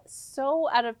so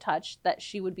out of touch that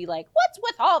she would be like, what's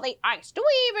with all the ice? Do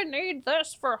we even need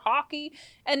this for hockey?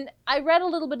 And I read a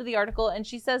little bit of the article, and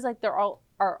she says there are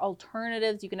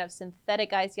alternatives. You can have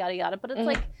synthetic ice, yada, yada. But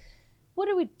it's what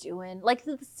are we doing?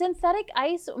 The synthetic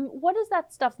ice, what is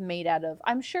that stuff made out of?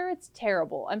 I'm sure it's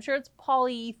terrible. I'm sure it's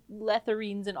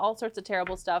polyethylenes and all sorts of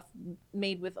terrible stuff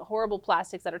made with horrible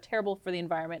plastics that are terrible for the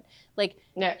environment.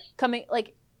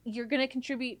 You're going to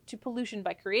contribute to pollution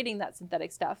by creating that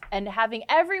synthetic stuff and having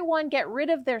everyone get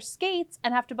rid of their skates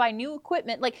and have to buy new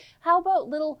equipment. How about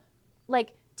little,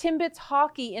 Timbits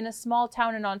hockey in a small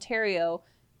town in Ontario?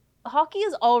 Hockey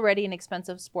is already an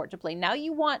expensive sport to play. Now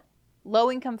you want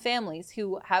low-income families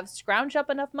who have scrounged up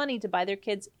enough money to buy their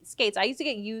kids skates. I used to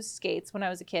get used skates when I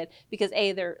was a kid because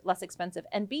A, they're less expensive,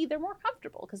 and B, they're more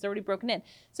comfortable because they're already broken in.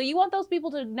 So you want those people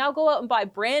to now go out and buy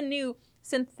brand new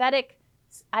synthetic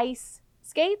ice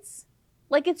skates?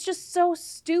 It's just so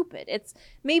stupid. It's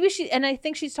maybe and I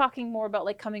think she's talking more about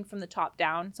coming from the top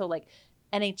down. So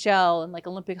NHL and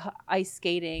Olympic ice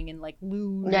skating and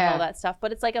luge and all that stuff.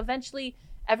 But it's eventually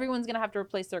everyone's going to have to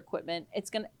replace their equipment. It's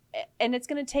going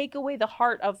to take away the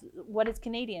heart of what is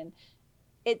Canadian.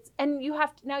 You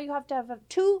have to have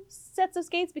 2 sets of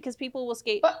skates because people will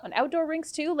skate on outdoor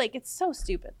rinks too. It's so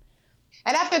stupid.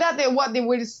 And after that, they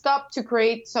will stop to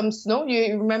create some snow.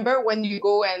 You remember when you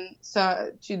go and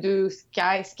to do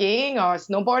sky skiing or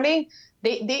snowboarding,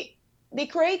 they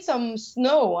create some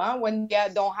snow when they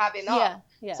don't have enough.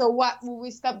 Yeah. So what, will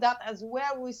we stop that as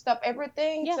well? Will we stop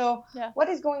everything? Yeah. So what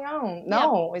is going on?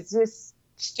 No, it's just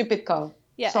stupid call.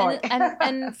 Yeah. Sorry.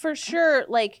 And for sure,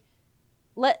 we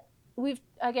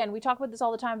talk about this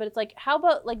all the time, but it's how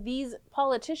about these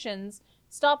politicians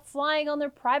stop flying on their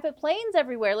private planes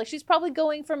everywhere? She's probably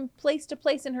going from place to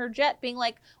place in her jet being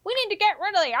we need to get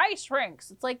rid of the ice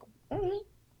rinks. It's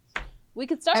We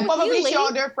could start and with probably you, lady. she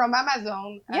ordered from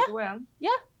Amazon as well. Yeah.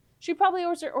 She probably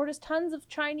orders tons of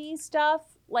Chinese stuff,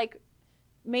 like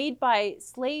made by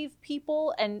slave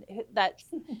people and that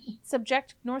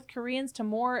subject North Koreans to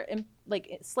more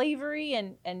like slavery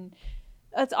and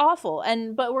it's awful.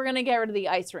 But we're gonna get rid of the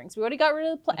ice rinks. We already got rid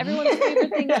of everyone's favorite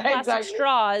thing, plastic exactly.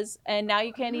 straws, and now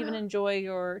you can't even enjoy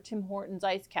your Tim Hortons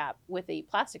ice cap with a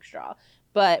plastic straw.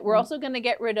 But we're also gonna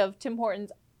get rid of Tim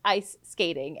Hortons ice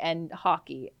skating and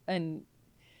hockey. And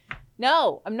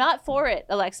no, I'm not for it,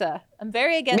 Alexa. I'm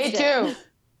very against it. Me too.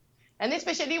 And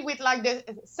especially with like the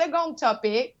second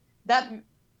topic that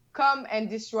come and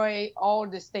destroy all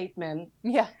the statement.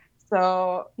 Yeah.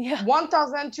 So Yeah.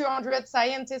 1,200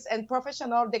 scientists and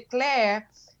professionals declare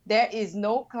there is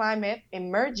no climate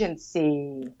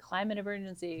emergency. Climate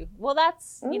emergency. Well,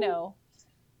 that's,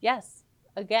 yes.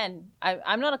 Again,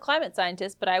 I'm not a climate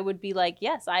scientist, but I would be like,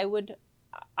 yes, I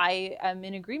am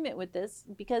in agreement with this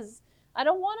because I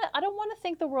don't want to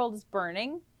think the world is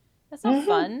burning. That's not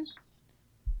fun.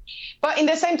 But in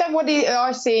the same time, what they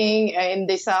are saying in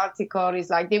this article is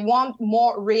like they want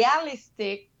more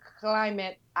realistic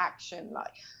climate action,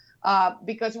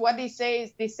 because what they say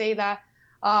is that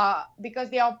because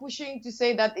they are pushing to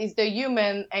say that it's the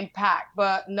human impact,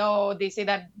 but no, they say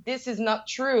that this is not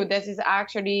true. This is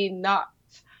actually not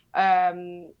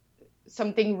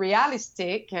something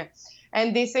realistic,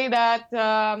 and they say that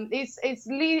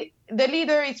the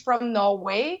leader is from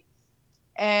Norway.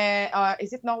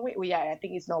 Is it Norway? Oh, yeah, I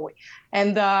think it's Norway.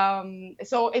 And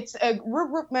so it's a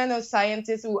regroupment of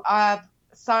scientists who have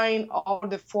signed all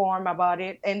the form about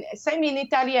it. And same in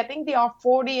Italy, I think there are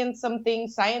 40 and something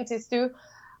scientists too,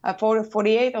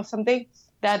 48 or something,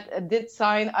 that did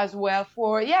sign as well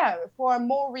for a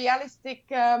more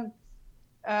realistic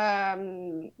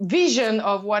vision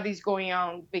of what is going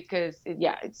on, because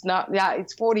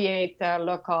it's 48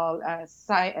 local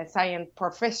science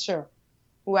professors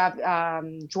who have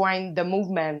joined the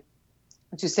movement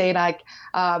to say like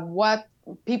what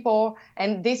people,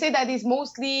 and they say that is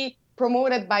mostly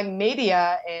promoted by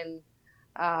media, and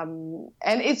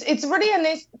it's really an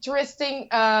interesting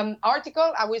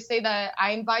article. I would say that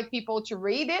I invite people to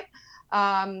read it,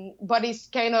 but it's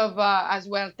kind of as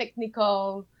well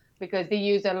technical, because they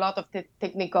use a lot of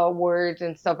technical words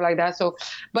and stuff like that. So,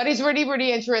 but it's really,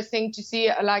 really interesting to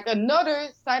see like another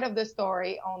side of the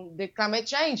story on the climate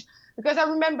change. Because I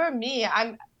remember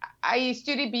I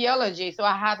studied biology, so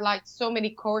I had like so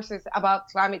many courses about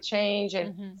climate change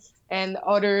and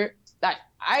other, like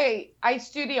I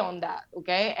study on that,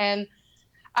 okay? And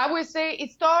I would say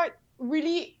it starts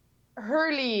really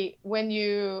early when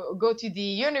you go to the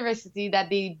university, that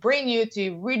they bring you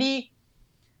to really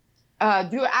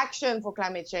do action for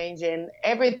climate change and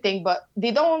everything, but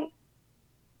they don't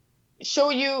show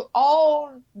you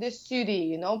all the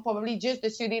study, probably just the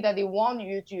study that they want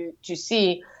you to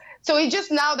see. So it's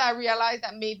just now that I realized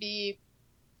that maybe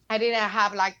I didn't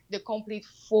have like the complete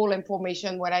full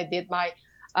information when I did my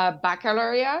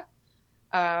baccalaureate.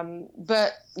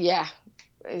 But yeah,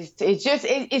 it's just,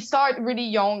 it starts really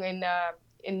young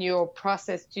in your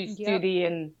process to study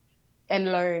and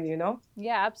learn,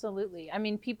 Yeah, absolutely. I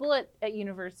mean, people at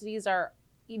universities are,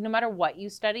 no matter what you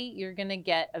study, you're going to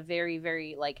get a very,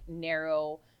 very like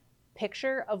narrow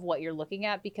picture of what you're looking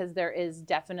at, because there is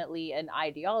definitely an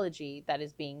ideology that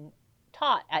is being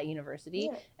taught at university.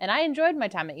 Yeah. And I enjoyed my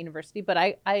time at university, but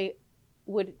I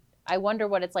wonder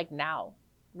what it's like now,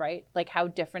 right? Like how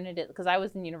different it is, because I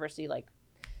was in university like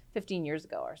 15 years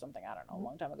ago or something, I don't know, a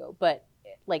long time ago. But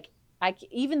like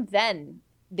even then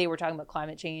they were talking about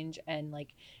climate change and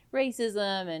like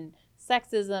racism and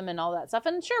sexism and all that stuff.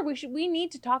 And sure, we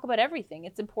need to talk about everything.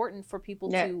 It's important for people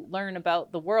to learn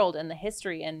about the world and the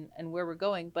history and where we're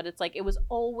going. But it's like, it was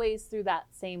always through that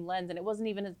same lens, and it wasn't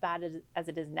even as bad as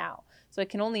it is now. So I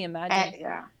can only imagine.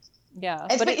 Yeah.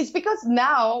 But it's because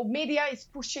now media is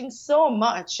pushing so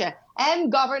much,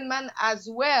 and government as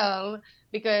well,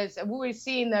 because we will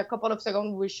see in a couple of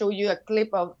seconds, we'll show you a clip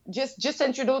of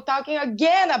Justin Trudeau talking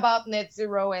again about net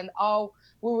zero and how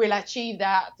we will achieve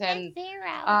that. And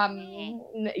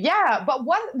net zero. But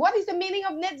what is the meaning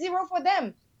of net zero for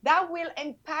them? That will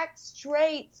impact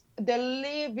straight the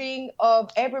living of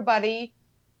everybody,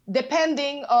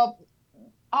 depending of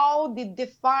how they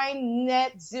define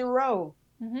net zero.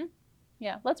 Mm-hmm.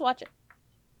 Yeah, let's watch it.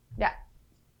 Yeah.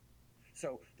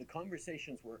 So the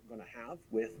conversations we're going to have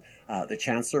with the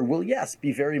Chancellor will, yes,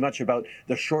 be very much about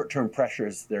the short-term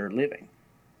pressures they're living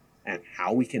and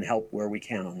how we can help where we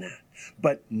can on that.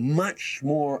 But much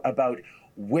more about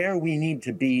where we need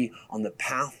to be on the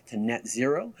path to net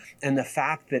zero, and the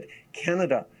fact that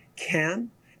Canada can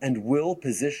and will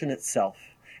position itself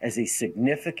as a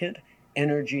significant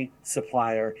energy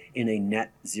supplier in a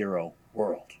net zero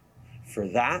world. For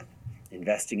that,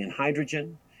 investing in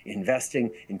hydrogen,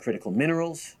 investing in critical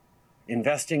minerals,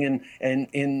 investing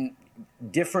in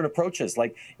different approaches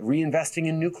like reinvesting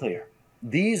in nuclear.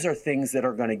 These are things that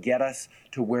are going to get us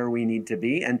to where we need to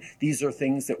be. And these are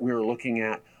things that we're looking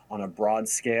at on a broad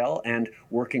scale and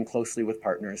working closely with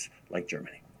partners like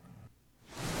Germany.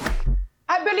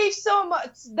 I believe so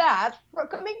much that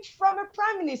coming from a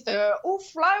prime minister who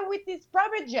fly with his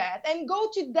private jet and go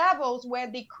to Davos where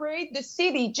they create the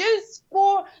city just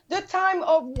for the time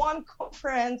of one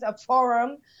conference, a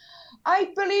forum,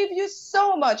 I believe you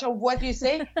so much of what you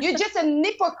say. You're just a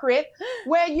hypocrite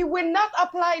where you will not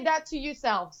apply that to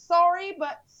yourself. Sorry,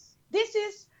 but this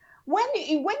is when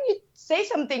you say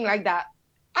something like that,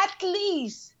 at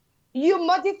least you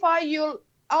modify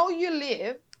how you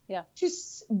live to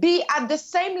be at the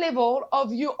same level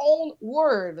of your own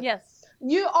word. Yes.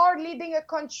 You are leading a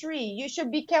country. You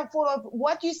should be careful of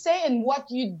what you say and what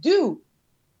you do.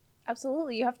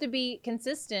 Absolutely. You have to be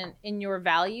consistent in your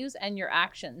values and your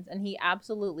actions. And he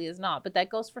absolutely is not. But that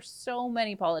goes for so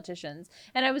many politicians.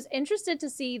 And I was interested to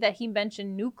see that he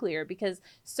mentioned nuclear because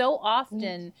so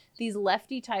often these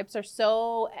lefty types are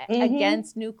so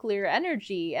against nuclear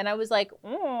energy. And I was like,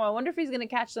 I wonder if he's going to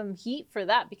catch some heat for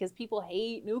that because people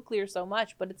hate nuclear so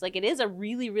much. But it's like it is a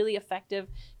really, really effective,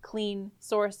 clean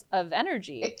source of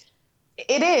energy.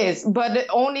 It is, but the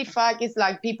only fact is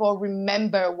like people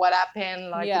remember what happened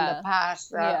in the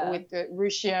past with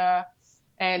Russia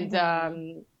and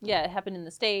it happened in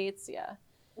the States.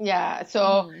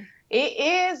 So it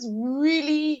is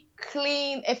really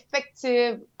clean,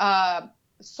 effective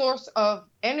source of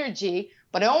energy,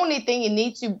 but the only thing, it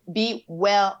needs to be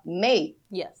well made.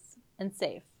 Yes, and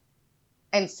safe.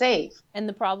 And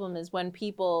the problem is when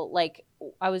people, like,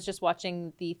 I was just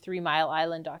watching the 3 Mile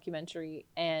Island documentary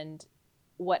and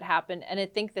what happened, and I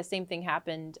think the same thing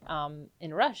happened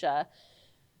in Russia,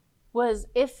 was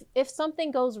if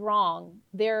something goes wrong,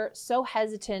 they're so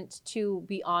hesitant to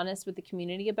be honest with the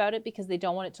community about it because they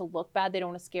don't want it to look bad, they don't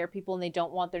want to scare people, and they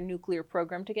don't want their nuclear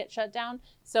program to get shut down.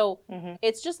 So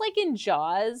it's just like in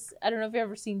Jaws. I don't know if you've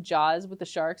ever seen Jaws with the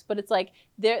sharks, but it's like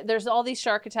there's all these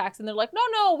shark attacks and they're like,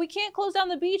 no, we can't close down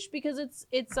the beach because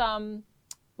it's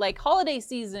like holiday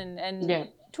season and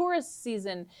tourist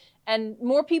season. And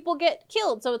more people get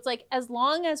killed. So it's like, as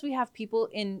long as we have people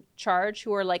in charge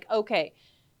who are like, okay,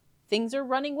 things are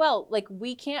running well. Like,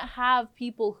 we can't have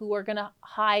people who are going to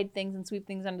hide things and sweep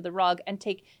things under the rug and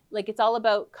take, like, it's all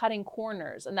about cutting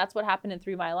corners. And that's what happened in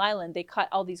 3 Mile Island. They cut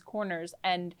all these corners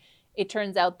and it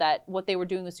turns out that what they were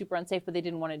doing was super unsafe, but they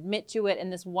didn't want to admit to it.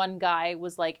 And this one guy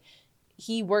was like,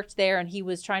 he worked there and he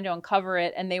was trying to uncover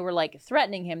it. And they were like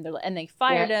threatening him and they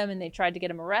fired him and they tried to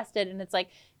get him arrested. And it's like,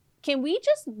 can we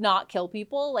just not kill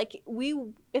people? Like,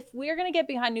 if we're going to get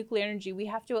behind nuclear energy, we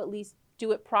have to at least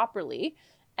do it properly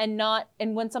and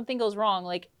when something goes wrong,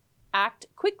 like, act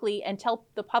quickly and tell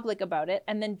the public about it,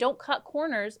 and then don't cut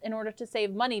corners in order to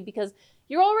save money because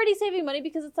you're already saving money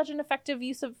because it's such an effective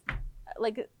use of,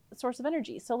 like, source of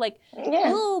energy. So, like,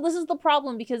 this is the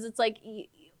problem because it's like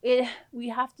we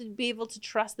have to be able to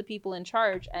trust the people in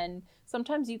charge, and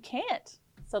sometimes you can't.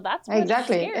 So that's what's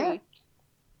scary.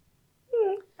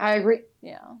 Yeah. I agree.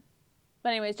 Yeah. But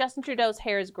anyways, Justin Trudeau's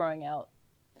hair is growing out.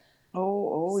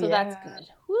 So that's good.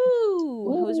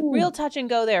 Woo! It was real touch and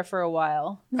go there for a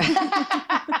while.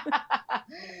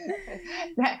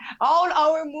 All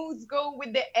our moods go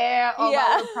with the air of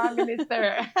our prime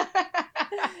minister.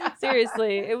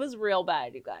 Seriously, it was real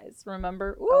bad, you guys.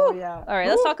 Remember? Woo. Oh, yeah. All right,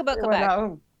 let's talk about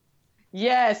Quebec.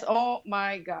 Yes. Oh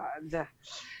my God.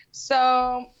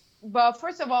 So, but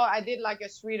first of all, I did like a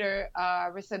Twitter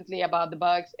recently about the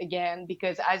bugs again,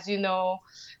 because as you know,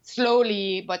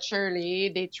 slowly but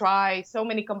surely, so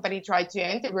many companies try to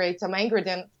integrate some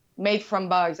ingredient made from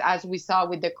bugs, as we saw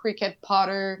with the cricket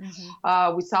powder.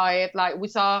 We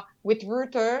saw with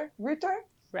Reuter.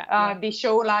 They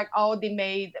show like how they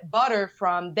made butter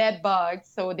from dead bugs.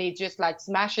 So they just like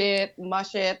smash it,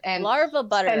 mush it, and larva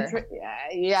butter.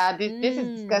 This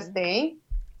is disgusting.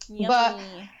 Yummy. But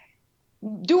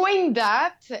doing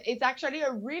that is actually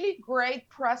a really great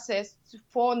process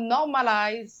for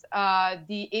normalize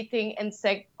the eating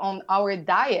insect on our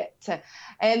diet.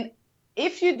 And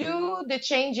if you do the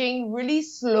changing really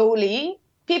slowly,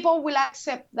 people will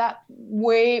accept that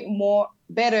way more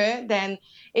better than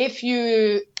if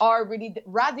you are really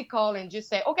radical and just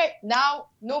say, okay, now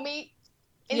no meat,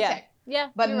 insect. Yeah.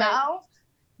 But now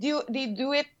they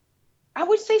do it, I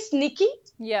would say, sneaky.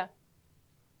 Yeah.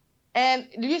 And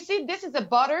you see, this is a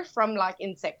butter from like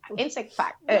insect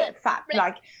fat.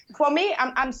 Like, for me,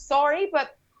 I'm sorry,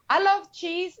 but I love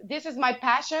cheese. This is my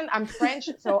passion. I'm French,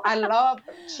 so I love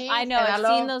cheese. I know. And I've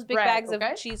love seen those big bread, bags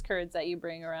okay? of cheese curds that you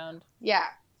bring around. Yeah.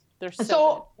 They're so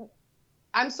So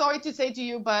I'm sorry to say to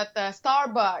you, but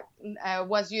Starbucks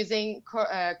was using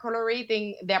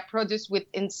colorating their produce with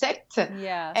insect. good.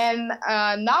 Yeah. And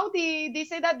now they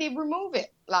say that they remove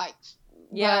it. Like,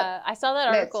 Yeah, I saw that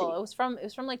let's article. see. It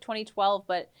was from like 2012,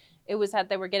 but it was that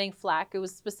they were getting flack. It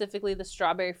was specifically the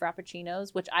strawberry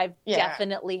frappuccinos, which I've Yeah.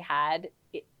 definitely had,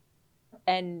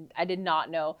 and I did not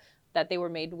know that they were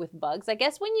made with bugs. I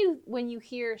guess when you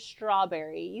hear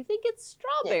strawberry, you think it's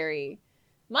strawberry.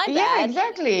 My bad. Yeah,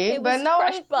 exactly. It But was no,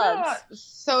 crushed it's bugs. not.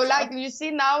 So, like you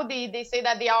see now, they say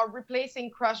that they are replacing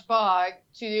crushed bug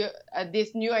to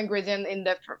this new ingredient in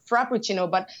the frappuccino.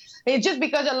 But it's just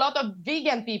because a lot of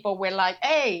vegan people were like,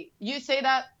 "Hey, you say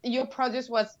that your produce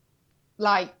was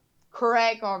like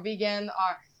correct or vegan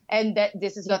or." And that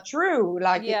this is not true.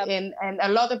 Like, Yeah. and a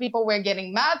lot of people were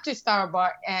getting mad to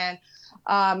Starbucks,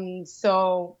 and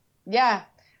so yeah,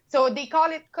 so they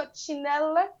call it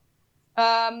coccinelle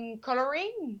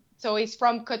coloring. So it's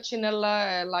from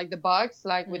coccinella, like the bugs,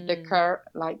 like with the curve,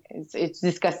 like it's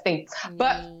disgusting.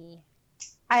 But Yee.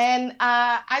 and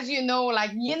as you know,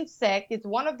 like insect is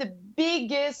one of the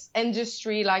biggest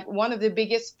industry, like one of the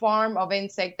biggest farm of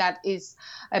insect that is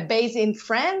based in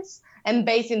France and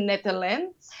based in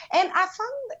Netherlands. And I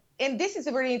found, and this is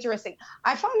very interesting,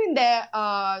 I found in their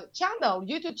channel,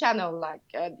 YouTube channel, like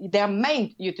their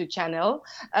main YouTube channel,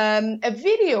 a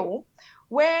video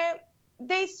where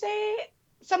they say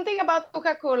something about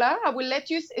Coca-Cola. I will let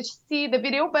you see the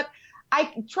video, but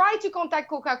I tried to contact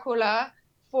Coca-Cola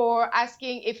for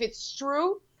asking if it's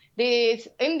true.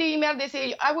 In the email, they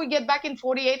say, I will get back in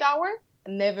 48 hours.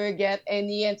 Never get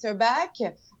any answer back.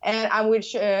 And I will,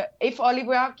 if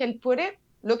Olivia can put it,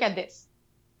 look at this.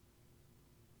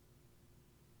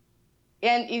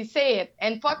 And he say it.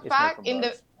 And fuck It's fact made from in the...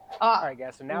 bugs. All right,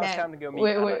 guys. So now it's man, time to go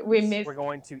meet. we missed. We're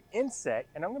going to insect,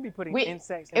 and I'm going to be putting We-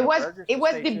 insects in it the was- burgers. it so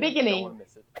was stay the tuned. beginning. Don't want to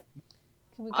miss it.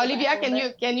 Can we go back Olivia, a little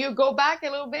bit? can you go back a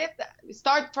little bit?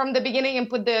 Start from the beginning and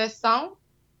put the sound.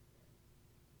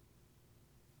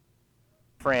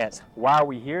 France. Why are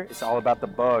we here? It's all about the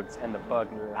bugs and the bug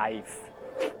life.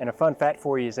 And a fun fact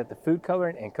for you is that the food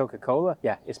coloring in Coca-Cola,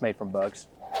 yeah, it's made from bugs.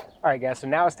 All right, guys. So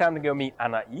now it's time to go meet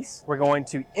Anais. We're going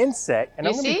to insect, and You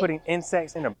I'm going to be see? putting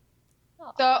insects in a.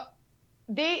 So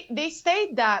they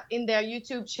state that in their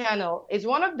YouTube channel is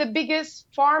one of the biggest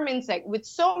farm insect with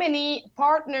so many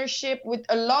partnership with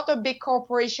a lot of big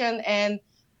corporation and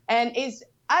is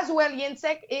as well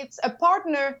insect. It's a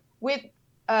partner with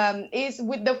is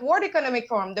with the World Economic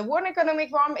Forum. The World Economic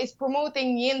Forum is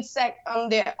promoting insect on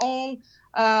their own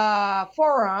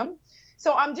forum.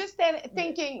 So I'm just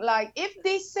thinking, like, if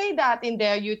they say that in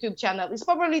their YouTube channel, it's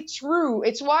probably true.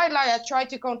 It's why, like, I tried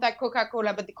to contact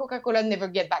Coca-Cola, but the Coca-Cola never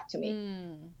get back to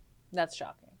me. That's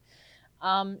shocking.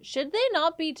 Should they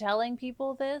not be telling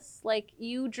people this? Like,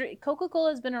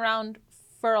 Coca-Cola has been around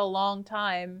for a long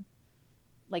time,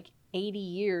 like 80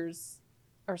 years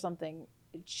or something.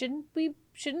 Shouldn't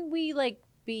we like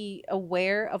be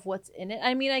aware of what's in it?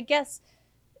 I mean, I guess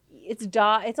it's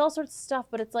all sorts of stuff,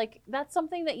 but it's like that's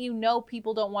something that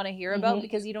people don't want to hear about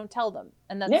because you don't tell them,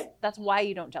 and that's why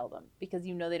you don't tell them, because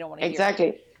they don't want to hear Exactly.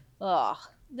 it. Ugh.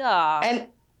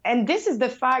 And this is the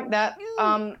fact that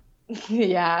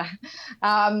yeah,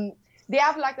 they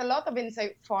have like a lot of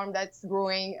insect farm that's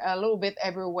growing a little bit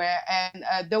everywhere,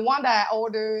 and the one that I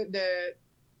ordered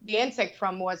the insect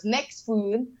from was Next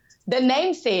Food. The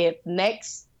name said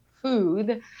Next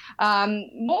Food.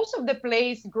 Most of the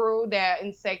place grow their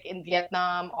insect in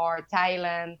Vietnam or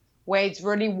Thailand, where it's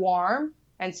really warm,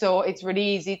 and so it's really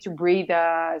easy to breed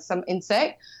some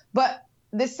insect. But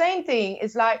the same thing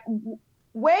is like,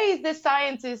 where is the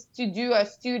scientist to do a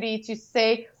study to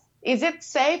say, is it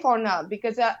safe or not?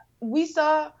 Because I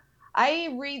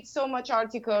read so much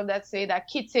article that say that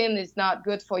kitten is not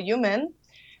good for human,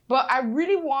 but I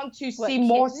really want to see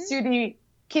more study.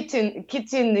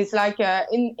 Kitten is like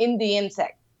in the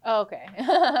insect. Oh, okay.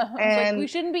 Like, we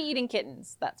shouldn't be eating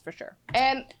kittens, that's for sure.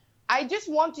 And I just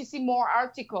want to see more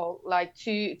article, like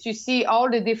to see all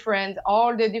the different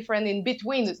in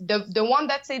between, the one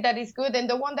that say that is good and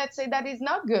the one that say that is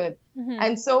not good.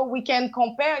 And so we can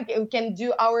compare, we can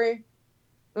do our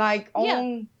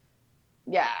own.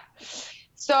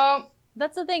 So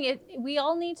that's the thing. We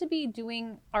all need to be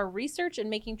doing our research and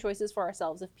making choices for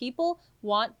ourselves. If people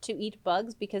want to eat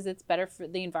bugs because it's better for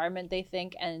the environment, they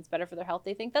think, and it's better for their health,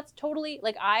 they think, that's totally,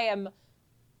 like,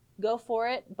 go for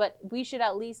it. But we should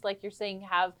at least, like you're saying,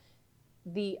 have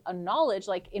the knowledge,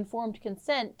 like informed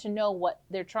consent, to know what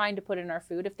they're trying to put in our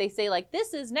food. If they say, like,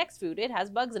 this is Next Food, it has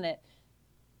bugs in it,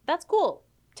 that's cool.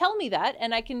 tell me that,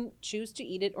 and I can choose to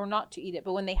eat it or not to eat it.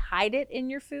 But when they hide it in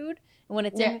your food, and when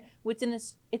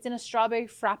it's in a strawberry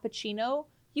frappuccino,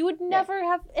 you would never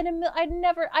have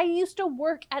I used to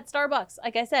work at Starbucks.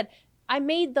 Like I said, I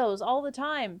made those all the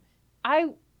time. I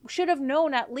should have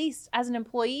known at least as an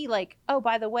employee, like, oh,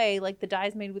 by the way, like the dye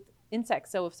is made with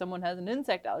insects. So if someone has an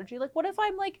insect allergy, like, what if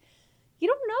I'm like, you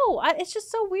don't know. It's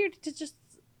just so weird to just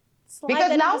slide because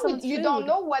that now into someone's you food. don't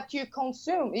know what you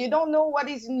consume. You don't know what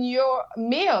is in your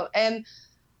meal. And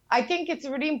I think it's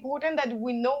really important that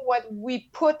we know what we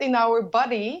put in our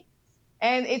body.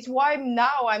 And it's why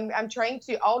now I'm trying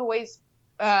to always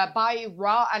buy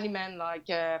raw element like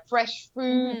fresh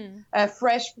food,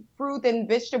 fresh fruit and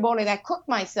vegetable, and I cook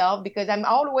myself because I'm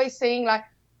always saying like,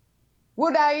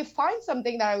 would I find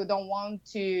something that I don't want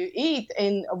to eat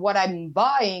in what I'm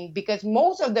buying? Because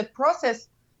most of the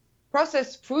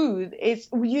processed food is,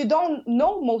 you don't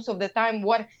know most of the time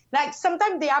what, like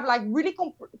sometimes they have like really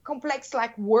complex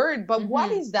like word, but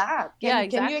what is that?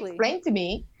 Can you explain to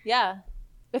me? Yeah.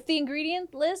 If the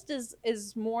ingredient list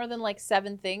is more than like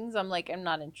 7 things, I'm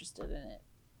not interested in it.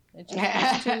 It's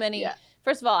just too many.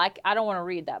 First of all, I don't want to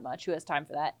read that much. Who has time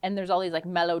for that? And there's all these like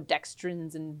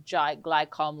maltodextrins and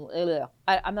glycom.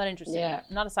 I'm not interested. I'm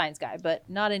not a science guy, but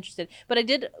not interested. But I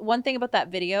did one thing about that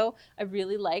video. I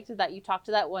really liked that you talked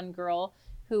to that one girl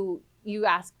who you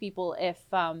ask people if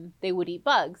they would eat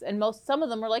bugs, and some of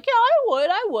them were like, yeah,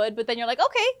 I would. But then you're like,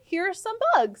 okay, here are some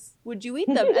bugs. Would you eat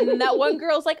them? And then that one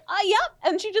girl's like, yep,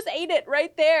 and she just ate it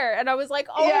right there. And I was like,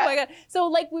 oh my god. So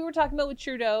like we were talking about with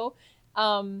Trudeau,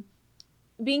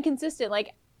 being consistent.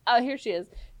 Like, here she is.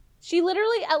 She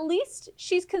literally, at least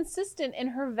she's consistent in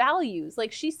her values.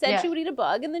 Like she said she would eat a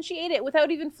bug, and then she ate it without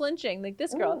even flinching. Like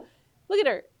this girl, look at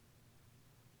her.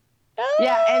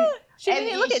 And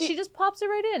she just pops it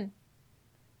right in.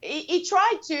 He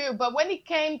tried to, but when it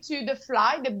came to the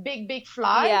fly, the big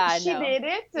fly, she did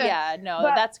it. Yeah, no,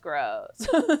 that's gross.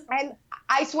 And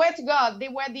I swear to God, they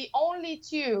were the only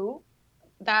 2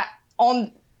 that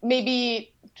on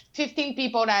maybe 15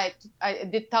 people that I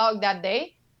did talk that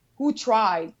day who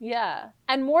tried. Yeah.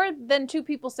 And more than 2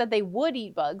 people said they would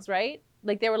eat bugs, right?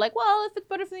 Like they were like, well, if it's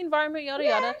better for the environment, yada,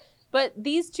 yada. But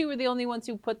these 2 were the only ones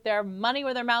who put their money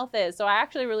where their mouth is. So I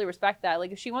actually really respect that.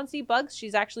 Like if she wants to eat bugs,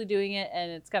 she's actually doing it,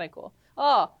 and it's kind of cool.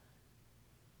 Oh,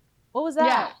 what was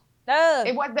that? Yeah.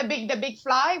 It was the big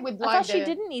fly with like. I thought she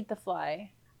didn't eat the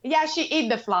fly. Yeah, she ate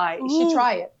the fly. Ooh. She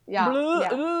tried it. Yeah.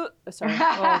 Sorry.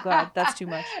 Oh God, that's too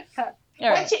much.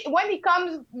 When it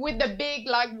comes with the big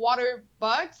like water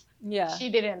bugs, she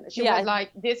didn't. She was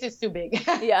like, this is too big.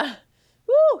 Yeah.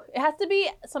 Woo! It has to be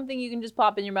something you can just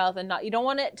pop in your mouth and not. You don't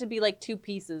want it to be like 2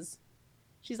 pieces.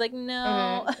 She's like,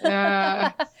 no.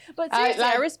 But seriously,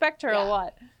 I respect her a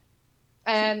lot.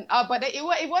 And but it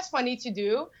was funny to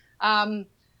do.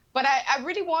 But I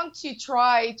really want to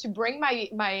try to bring my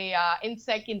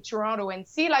insect in Toronto and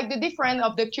see like the difference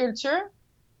of the culture,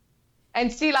 and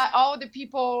see like how the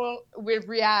people will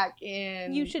react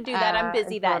in. You should do that. I'm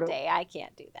busy that day. I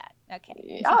can't do that.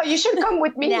 Okay. Oh, you should come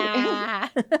with me. Nah.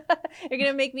 You're going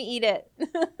to make me eat it.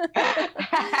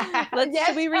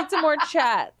 Should we read some more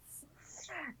chats?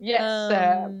 Yes.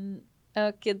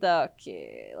 Okay,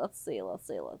 dokie. Let's see.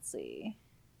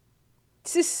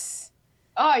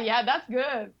 Oh, yeah, that's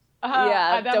good.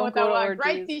 Don't go to orgies.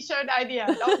 Great t-shirt idea.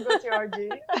 Don't go to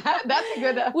orgies. That's a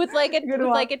good with like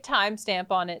a timestamp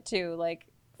on it too, like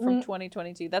from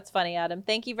 2022. That's funny, Adam.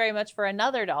 Thank you very much for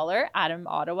another $1, Adam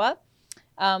Ottawa.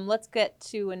 Let's get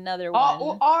to another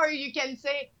one. Or you can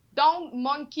say, don't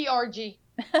monkey orgy.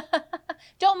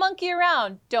 Don't monkey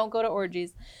around. Don't go to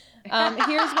orgies.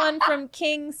 Here's one from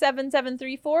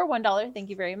King7734, $1.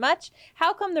 Thank you very much.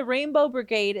 How come the Rainbow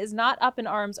Brigade is not up in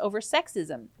arms over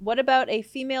sexism? What about a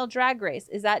female drag race?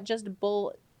 Is that just a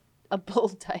bull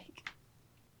dyke?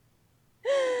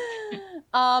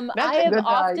 I've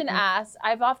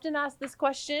often asked this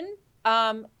question.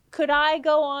 Could I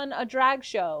go on a drag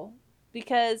show?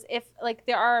 Because if like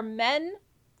there are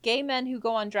gay men who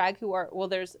go on drag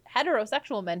there's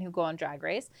heterosexual men who go on Drag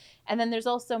Race, and then there's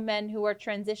also men who are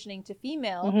transitioning to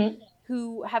female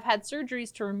who have had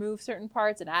surgeries to remove certain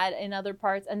parts and add in other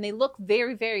parts, and they look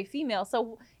very, very female.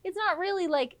 So it's not really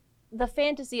like the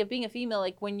fantasy of being a female,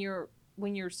 like when you're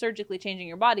surgically changing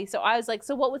your body. So I was like,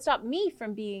 so what would stop me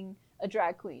from being a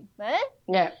drag queen?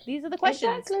 Yeah. These are the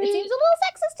questions. Exactly. It seems a little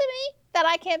sexist to me that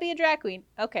I can't be a drag queen.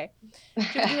 Okay.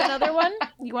 Should we do another one?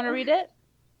 You want to read it?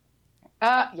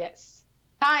 Yes.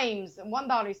 Times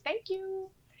 $1. Thank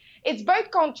you. Is birth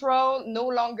control no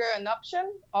longer an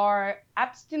option, or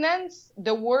abstinence?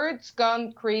 The word's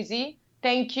gone crazy.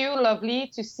 Thank you.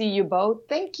 Lovely to see you both.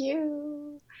 Thank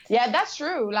you. Yeah, that's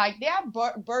true. Like they have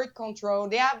birth control.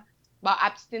 They have, but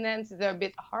abstinence is a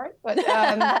bit hard. But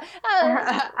I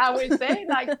would say,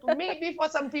 like maybe for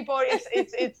some people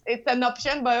it's an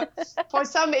option, but for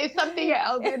some it's something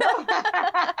else.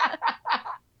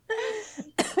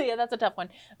 Yeah, that's a tough one.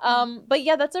 But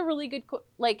yeah, that's a really good.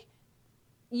 Like,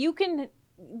 you can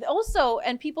also,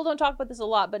 and people don't talk about this a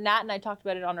lot, but Nat and I talked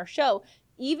about it on our show.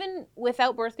 Even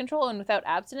without birth control and without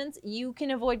abstinence, you can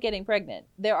avoid getting pregnant.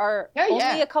 There are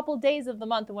only a couple days of the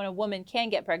month when a woman can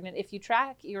get pregnant. If you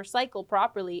track your cycle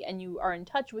properly and you are in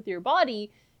touch with your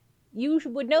body, you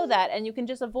would know that, and you can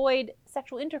just avoid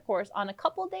sexual intercourse on a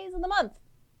couple days of the month,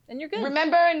 and you're good.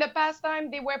 Remember in the past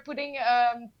time they were putting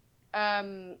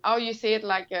how you say it,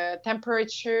 like a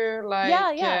temperature, like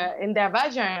in their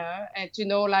vagina, and to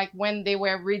know like when they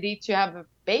were ready to have a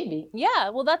baby. Yeah,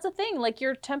 well, that's the thing. Like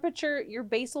your temperature, your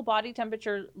basal body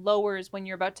temperature lowers when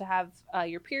you're about to have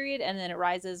your period, and then it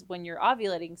rises when you're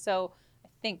ovulating. So I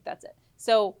think that's it.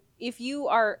 So if you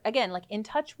are, again, like in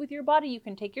touch with your body, you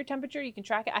can take your temperature, you can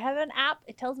track it. I have an app.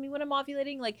 It tells me when I'm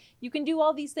ovulating. Like you can do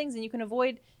all these things and you can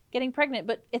avoid getting pregnant.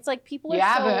 But it's like people are You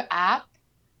have an app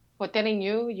for telling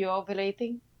you you're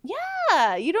ovulating?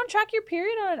 Yeah. You don't track your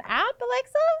period on an app,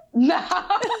 Alexa? No.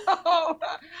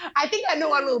 I think I know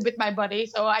a little bit my body,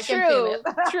 so I can feel it.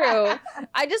 True.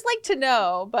 I just like to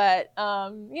know, but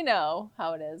you know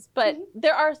how it is. But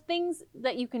there are things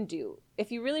that you can do.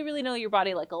 If you really, really know your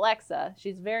body, like Alexa,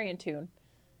 she's very in tune.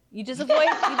 You just avoid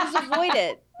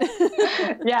it.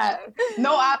 Yeah.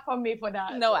 No app for me for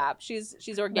that. No app.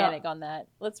 She's organic on that.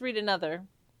 Let's read another.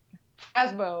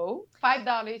 Asbo,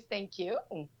 $5, thank you.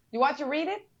 You want to read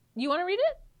it? You want to read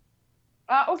it?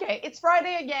 Okay, it's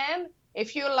Friday again.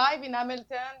 If you're live in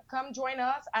Hamilton, come join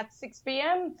us at 6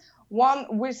 p.m.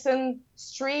 1 Wilson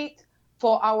Street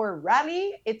for our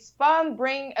rally. It's fun.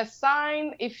 Bring a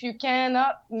sign. If you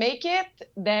cannot make it,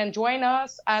 then join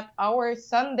us at our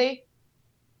Sunday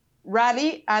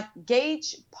rally at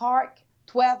Gage Park,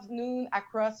 12 noon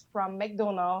across from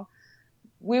McDonald's.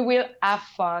 We will have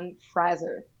fun,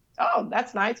 Fraser. Oh,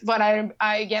 that's nice. But I'm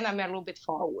a little bit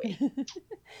far away.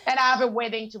 And I have a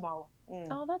wedding tomorrow.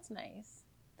 Oh, that's nice.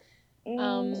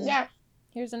 Yeah.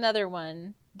 Here's another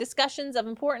one. Discussions of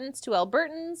importance to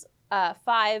Albertans.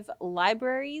 5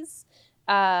 libraries.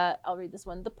 I'll read this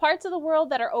one. The parts of the world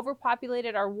that are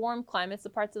overpopulated are warm climates. The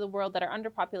parts of the world that are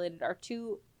underpopulated are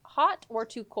too hot or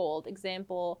too cold.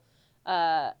 Example,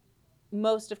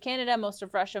 most of Canada, most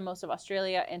of Russia, most of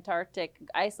Australia, Antarctic,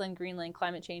 Iceland, Greenland.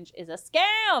 Climate change is a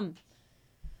scam.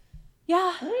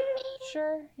 Yeah,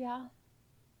 sure. Yeah,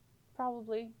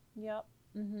 probably. Yep.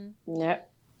 Yep.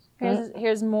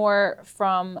 Here's more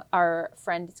from our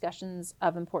friend. Discussions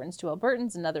of importance to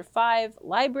Albertans. Another 5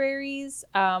 libraries.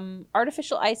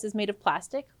 Artificial ice is made of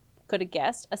plastic. Could have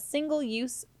guessed. A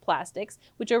single-use plastics,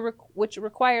 which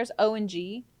requires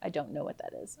O&G. I don't know what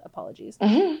that is. Apologies.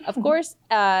 Of course,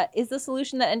 is the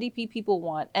solution that NDP people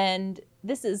want, and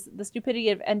this is the stupidity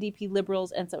of NDP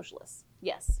liberals and socialists.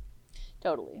 Yes,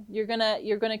 totally. You're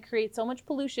gonna create so much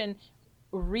pollution,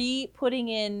 putting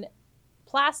in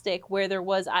plastic where there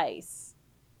was ice.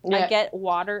 Yeah. I get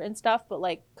water and stuff, but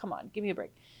like, come on, give me a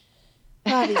break.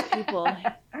 Oh, these people.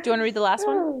 Do you want to read the last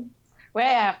one? Well,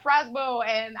 yeah, Frasbo,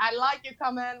 and I like your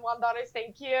comment, $1,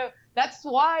 thank you. That's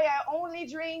why I only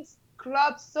drink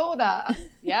club soda.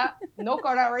 Yeah, no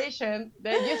coloration.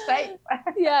 They're just safe.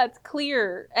 Yeah, it's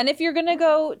clear. And if you're going to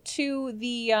go to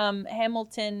the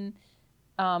Hamilton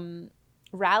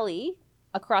rally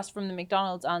across from the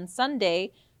McDonald's on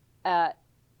Sunday, and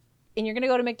you're going to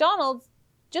go to McDonald's,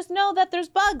 just know that there's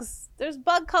bugs. There's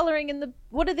bug coloring in the,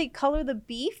 what do they color the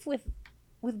beef with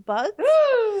bugs?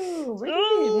 Ooh,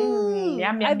 really?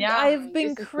 Yum, yum, yum. I've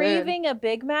been craving a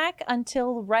Big Mac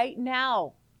until right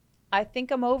now. I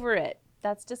think I'm over it.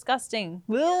 That's disgusting.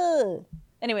 Ugh.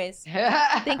 Anyways,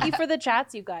 thank you for the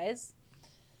chats, you guys.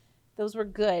 Those were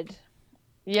good.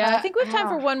 Yeah. I think we have time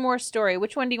for one more story.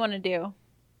 Which one do you want to do?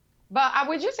 But I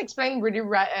will just explain really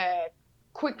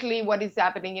quickly what is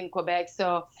happening in Quebec.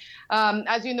 So,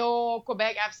 as you know,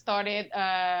 Quebec have started,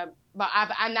 but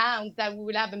I've announced that we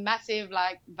will have a massive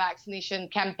vaccination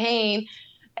campaign,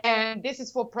 and this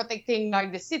is for protecting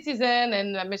the citizen.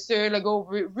 And Monsieur Legault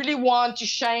really want to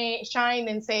shine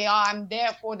and say, "Oh, I'm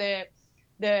there for the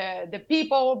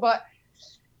people," but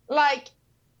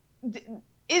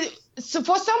so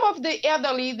for some of the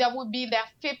elderly, that would be their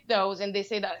 5th dose, and they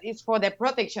say that it's for their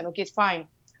protection. Okay, it's fine.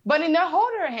 But in the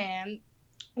other hand,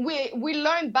 we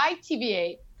learned by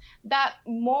TVA that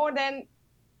more than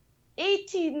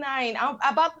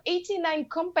about 89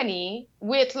 companies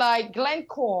with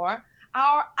Glencore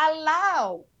are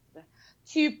allowed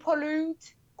to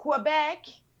pollute Quebec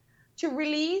to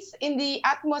release in the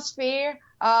atmosphere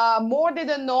more than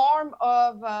the norm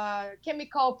of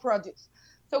chemical products.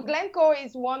 So Glencore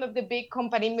is one of the big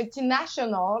company,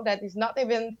 multinational, that is not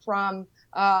even from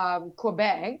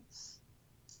Quebec,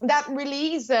 that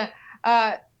release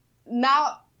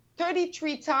now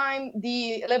 33 times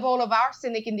the level of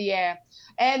arsenic in the air.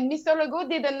 And Mr. Legault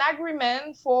did an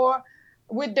agreement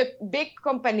with the big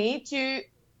company to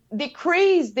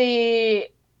decrease the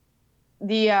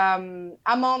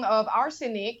amount of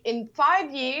arsenic in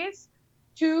 5 years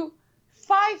to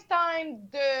 5 times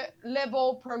the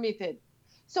level permitted.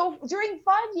 So during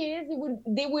 5 years,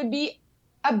 they would be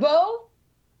above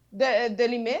the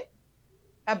limit,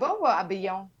 above or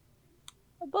beyond?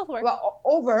 Both work. Well,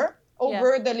 over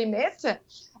the limit.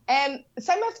 And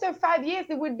some after 5 years,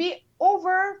 it would be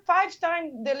over 5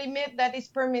 times the limit that is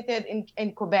permitted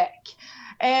in Quebec.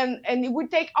 And it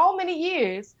would take how many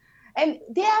years? And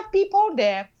they have people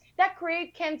there that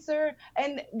create cancer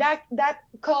and that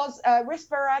cause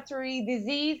respiratory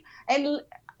disease and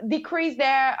decrease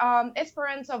their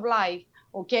esperance of life,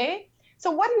 okay?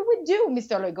 So what do we do,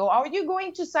 Mr. Legault? Are you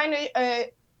going to sign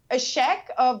a check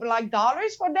of like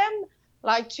dollars for them,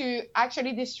 like to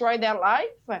actually destroy their life?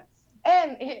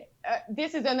 And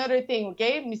this is another thing,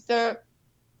 okay? Mr.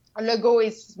 Legault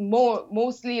is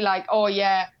mostly like, oh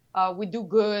yeah, we do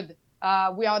good.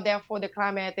 We are there for the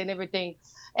climate and everything.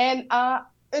 And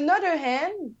another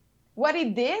hand, what he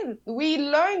did, we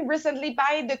learned recently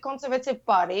by the Conservative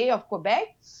Party of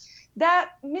Quebec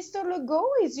that Mr.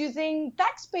 Legault is using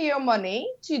taxpayer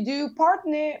money to do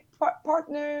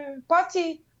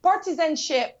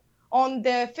partisanship on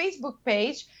the Facebook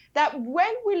page, that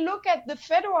when we look at the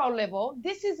federal level,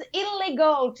 this is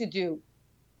illegal to do,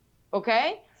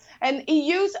 okay? And he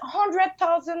used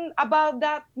 100,000 about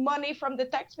that money from the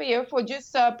taxpayer for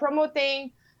just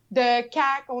promoting the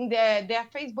CAC on their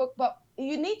Facebook. But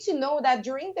you need to know that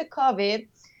during the COVID,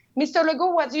 Mr.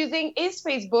 Legault was using his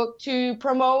Facebook to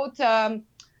promote the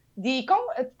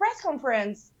press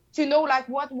conference to know like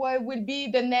what will be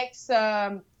the next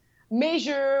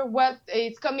measure, what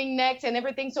is coming next and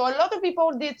everything. So a lot of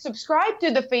people did subscribe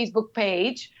to the Facebook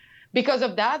page because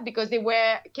of that, because they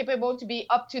were capable to be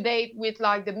up to date with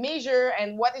like the measure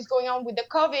and what is going on with the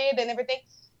COVID and everything.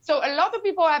 So a lot of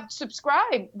people have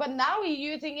subscribed, but now he's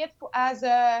using it as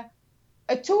a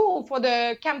tool for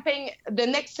the campaign, the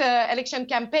next election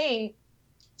campaign.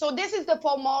 So this is the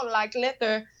formal like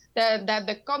letter that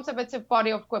the Conservative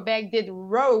Party of Quebec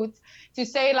wrote to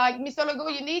say like, Mr.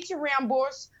 Legault, you need to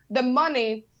reimburse the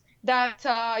money that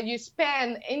you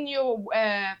spend in your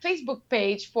Facebook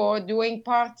page for doing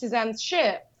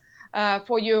partisanship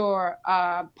for your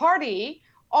party,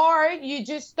 or you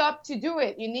just stop to do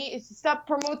it. You need to stop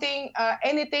promoting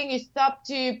anything. You stop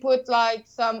to put like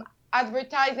some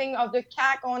advertising of the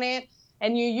CAC on it,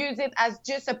 and you use it as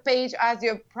just a page as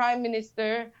your Prime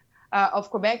Minister of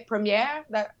Quebec, Premier.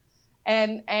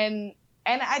 And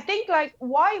I think like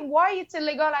why it's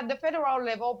illegal at the federal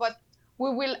level, but we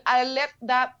will let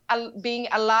that being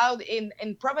allowed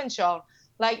in provincial.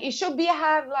 Like it should be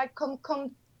have like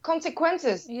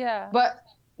consequences. Yeah. But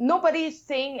nobody is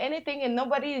saying anything and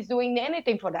nobody is doing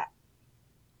anything for that.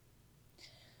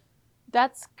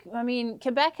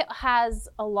 Quebec has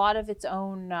a lot of its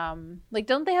own,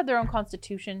 don't they have their own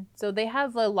constitution? So they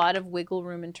have a lot of wiggle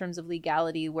room in terms of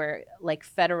legality where, like,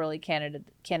 federally Canada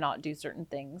cannot do certain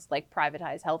things, like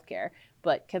privatize healthcare,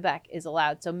 but Quebec is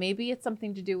allowed. So maybe it's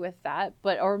something to do with that,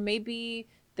 or maybe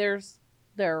they're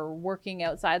working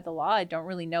outside the law. I don't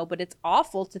really know, but it's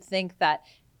awful to think that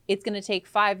it's going to take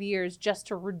 5 years just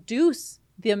to reduce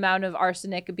the amount of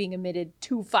arsenic being emitted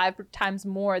to 5 times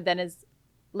more than is,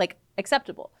 like,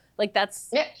 acceptable. Like that's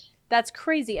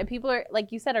crazy, and people are,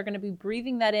 like you said, are going to be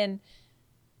breathing that in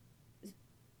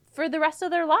for the rest of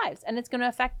their lives, and it's going to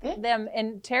affect them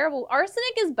in terrible.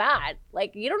 Arsenic is bad.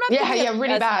 Like you don't have to be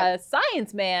really bad. A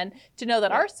science man to know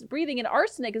that breathing in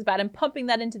arsenic is bad, and pumping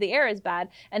that into the air is bad.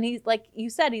 And he's, like you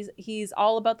said, he's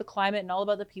all about the climate and all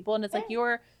about the people, and it's like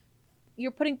you're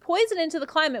putting poison into the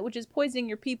climate, which is poisoning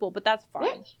your people, but that's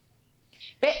fine.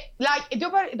 But like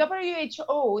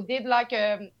WHO did like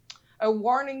a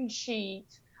warning sheet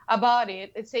about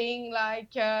it. It's saying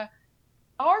like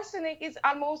arsenic is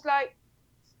almost like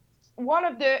one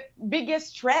of the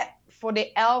biggest threat for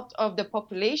the health of the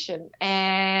population.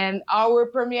 And our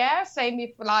premier saying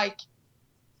if like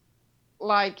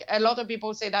a lot of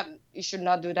people say that he should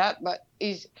not do that, but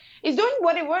he's doing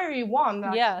whatever he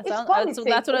wants. Yeah, that's what I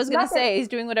was going to say. He's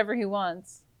doing whatever he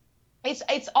wants.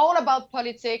 It's all about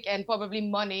politics and probably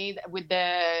money with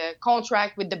the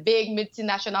contract with the big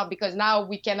multinational, because now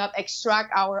we cannot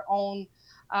extract our own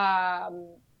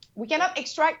we cannot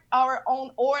extract our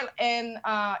own oil and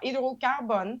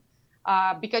hydrocarbon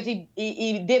because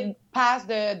he did pass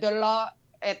the law.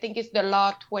 I think it's the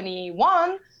law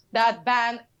 21 that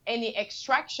banned any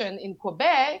extraction in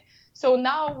Quebec. So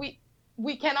now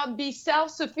we cannot be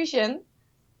self-sufficient.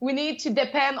 We need to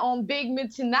depend on big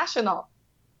multinational.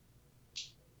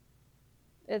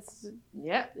 It's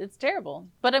terrible.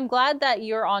 But I'm glad that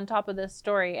you're on top of this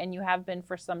story, and you have been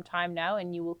for some time now,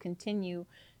 and you will continue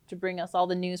to bring us all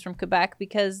the news from Quebec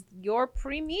because your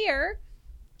premier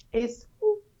is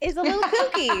a little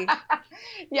kooky.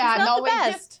 Yeah, it's not the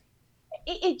best.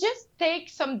 It just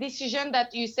takes some decision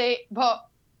that you say, but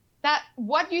that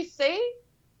what you say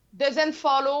doesn't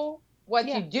follow what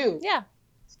you do. Yeah.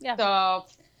 So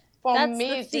for that's me,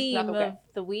 the it's theme just not okay. of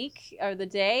the week or the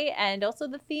day, and also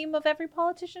the theme of every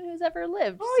politician who's ever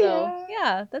lived. Oh, so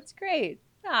yeah, that's great.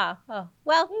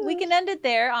 Well, we can end it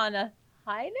there on a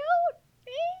high note.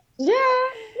 Yeah.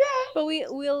 But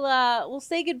we'll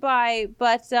say goodbye.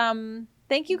 But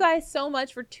thank you guys so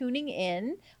much for tuning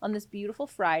in on this beautiful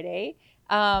Friday.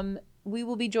 We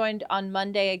will be joined on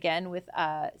Monday again with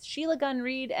Sheila Gunn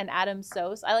Reid and Adam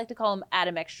Sauce. I like to call him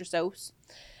Adam Extra Sauce.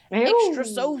 Extra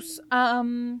Sauce.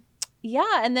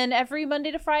 Yeah, and then every Monday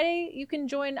to Friday, you can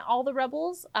join all the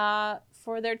Rebels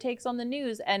for their takes on the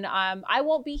news. And I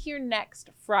won't be here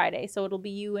next Friday, so it'll be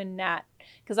you and Nat,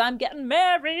 because I'm getting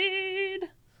married.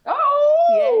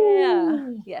 Oh!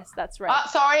 Yeah. Yes, that's right.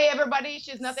 Sorry, everybody.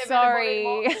 She's not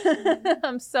available anymore.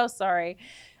 I'm so sorry.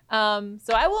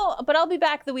 So I will, but I'll be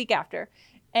back the week after.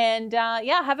 And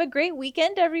have a great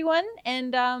weekend, everyone.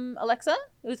 And Alexa,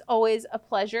 it was always a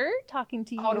pleasure talking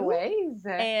to you. Always.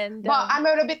 And but I'm a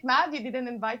little bit mad you didn't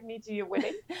invite me to your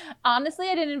wedding. Honestly,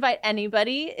 I didn't invite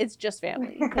anybody. It's just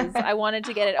family because I wanted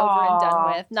to get it over and done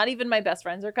with. Not even my best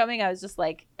friends are coming. I was just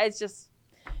like,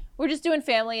 we're just doing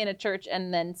family in a church,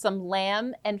 and then some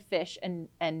lamb and fish and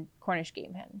Cornish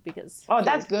game hen because. Oh,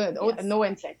 that's good. Yes. Oh, no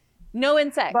insect. No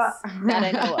insects that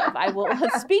I know of. I will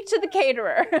speak to the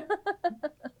caterer.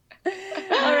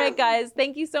 All right, guys.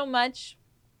 Thank you so much.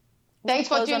 Thanks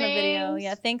for tuning in. The video.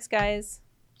 Yeah, thanks, guys.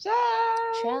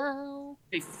 Ciao.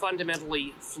 A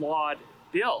fundamentally flawed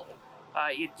bill.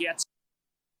 It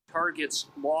targets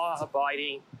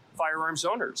law-abiding firearms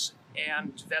owners,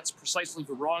 and that's precisely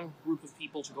the wrong group of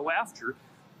people to go after.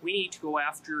 We need to go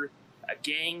after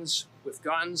gangs with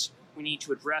guns. We need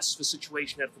to address the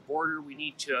situation at the border. We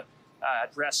need to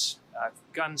address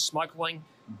gun smuggling,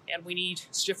 and we need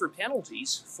stiffer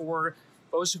penalties for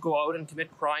those who go out and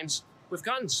commit crimes with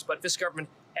guns. But this government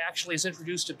actually has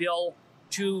introduced a bill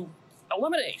to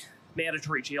eliminate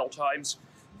mandatory jail times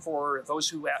for those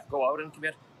who go out and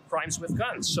commit crimes with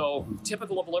guns. So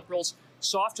typical of Liberals,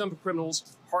 soft on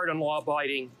criminals, hard on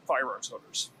law-abiding firearms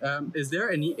owners. Is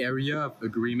there any area of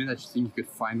agreement that you think you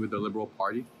could find with the Liberal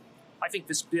Party? I think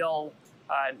this bill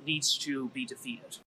needs to be defeated.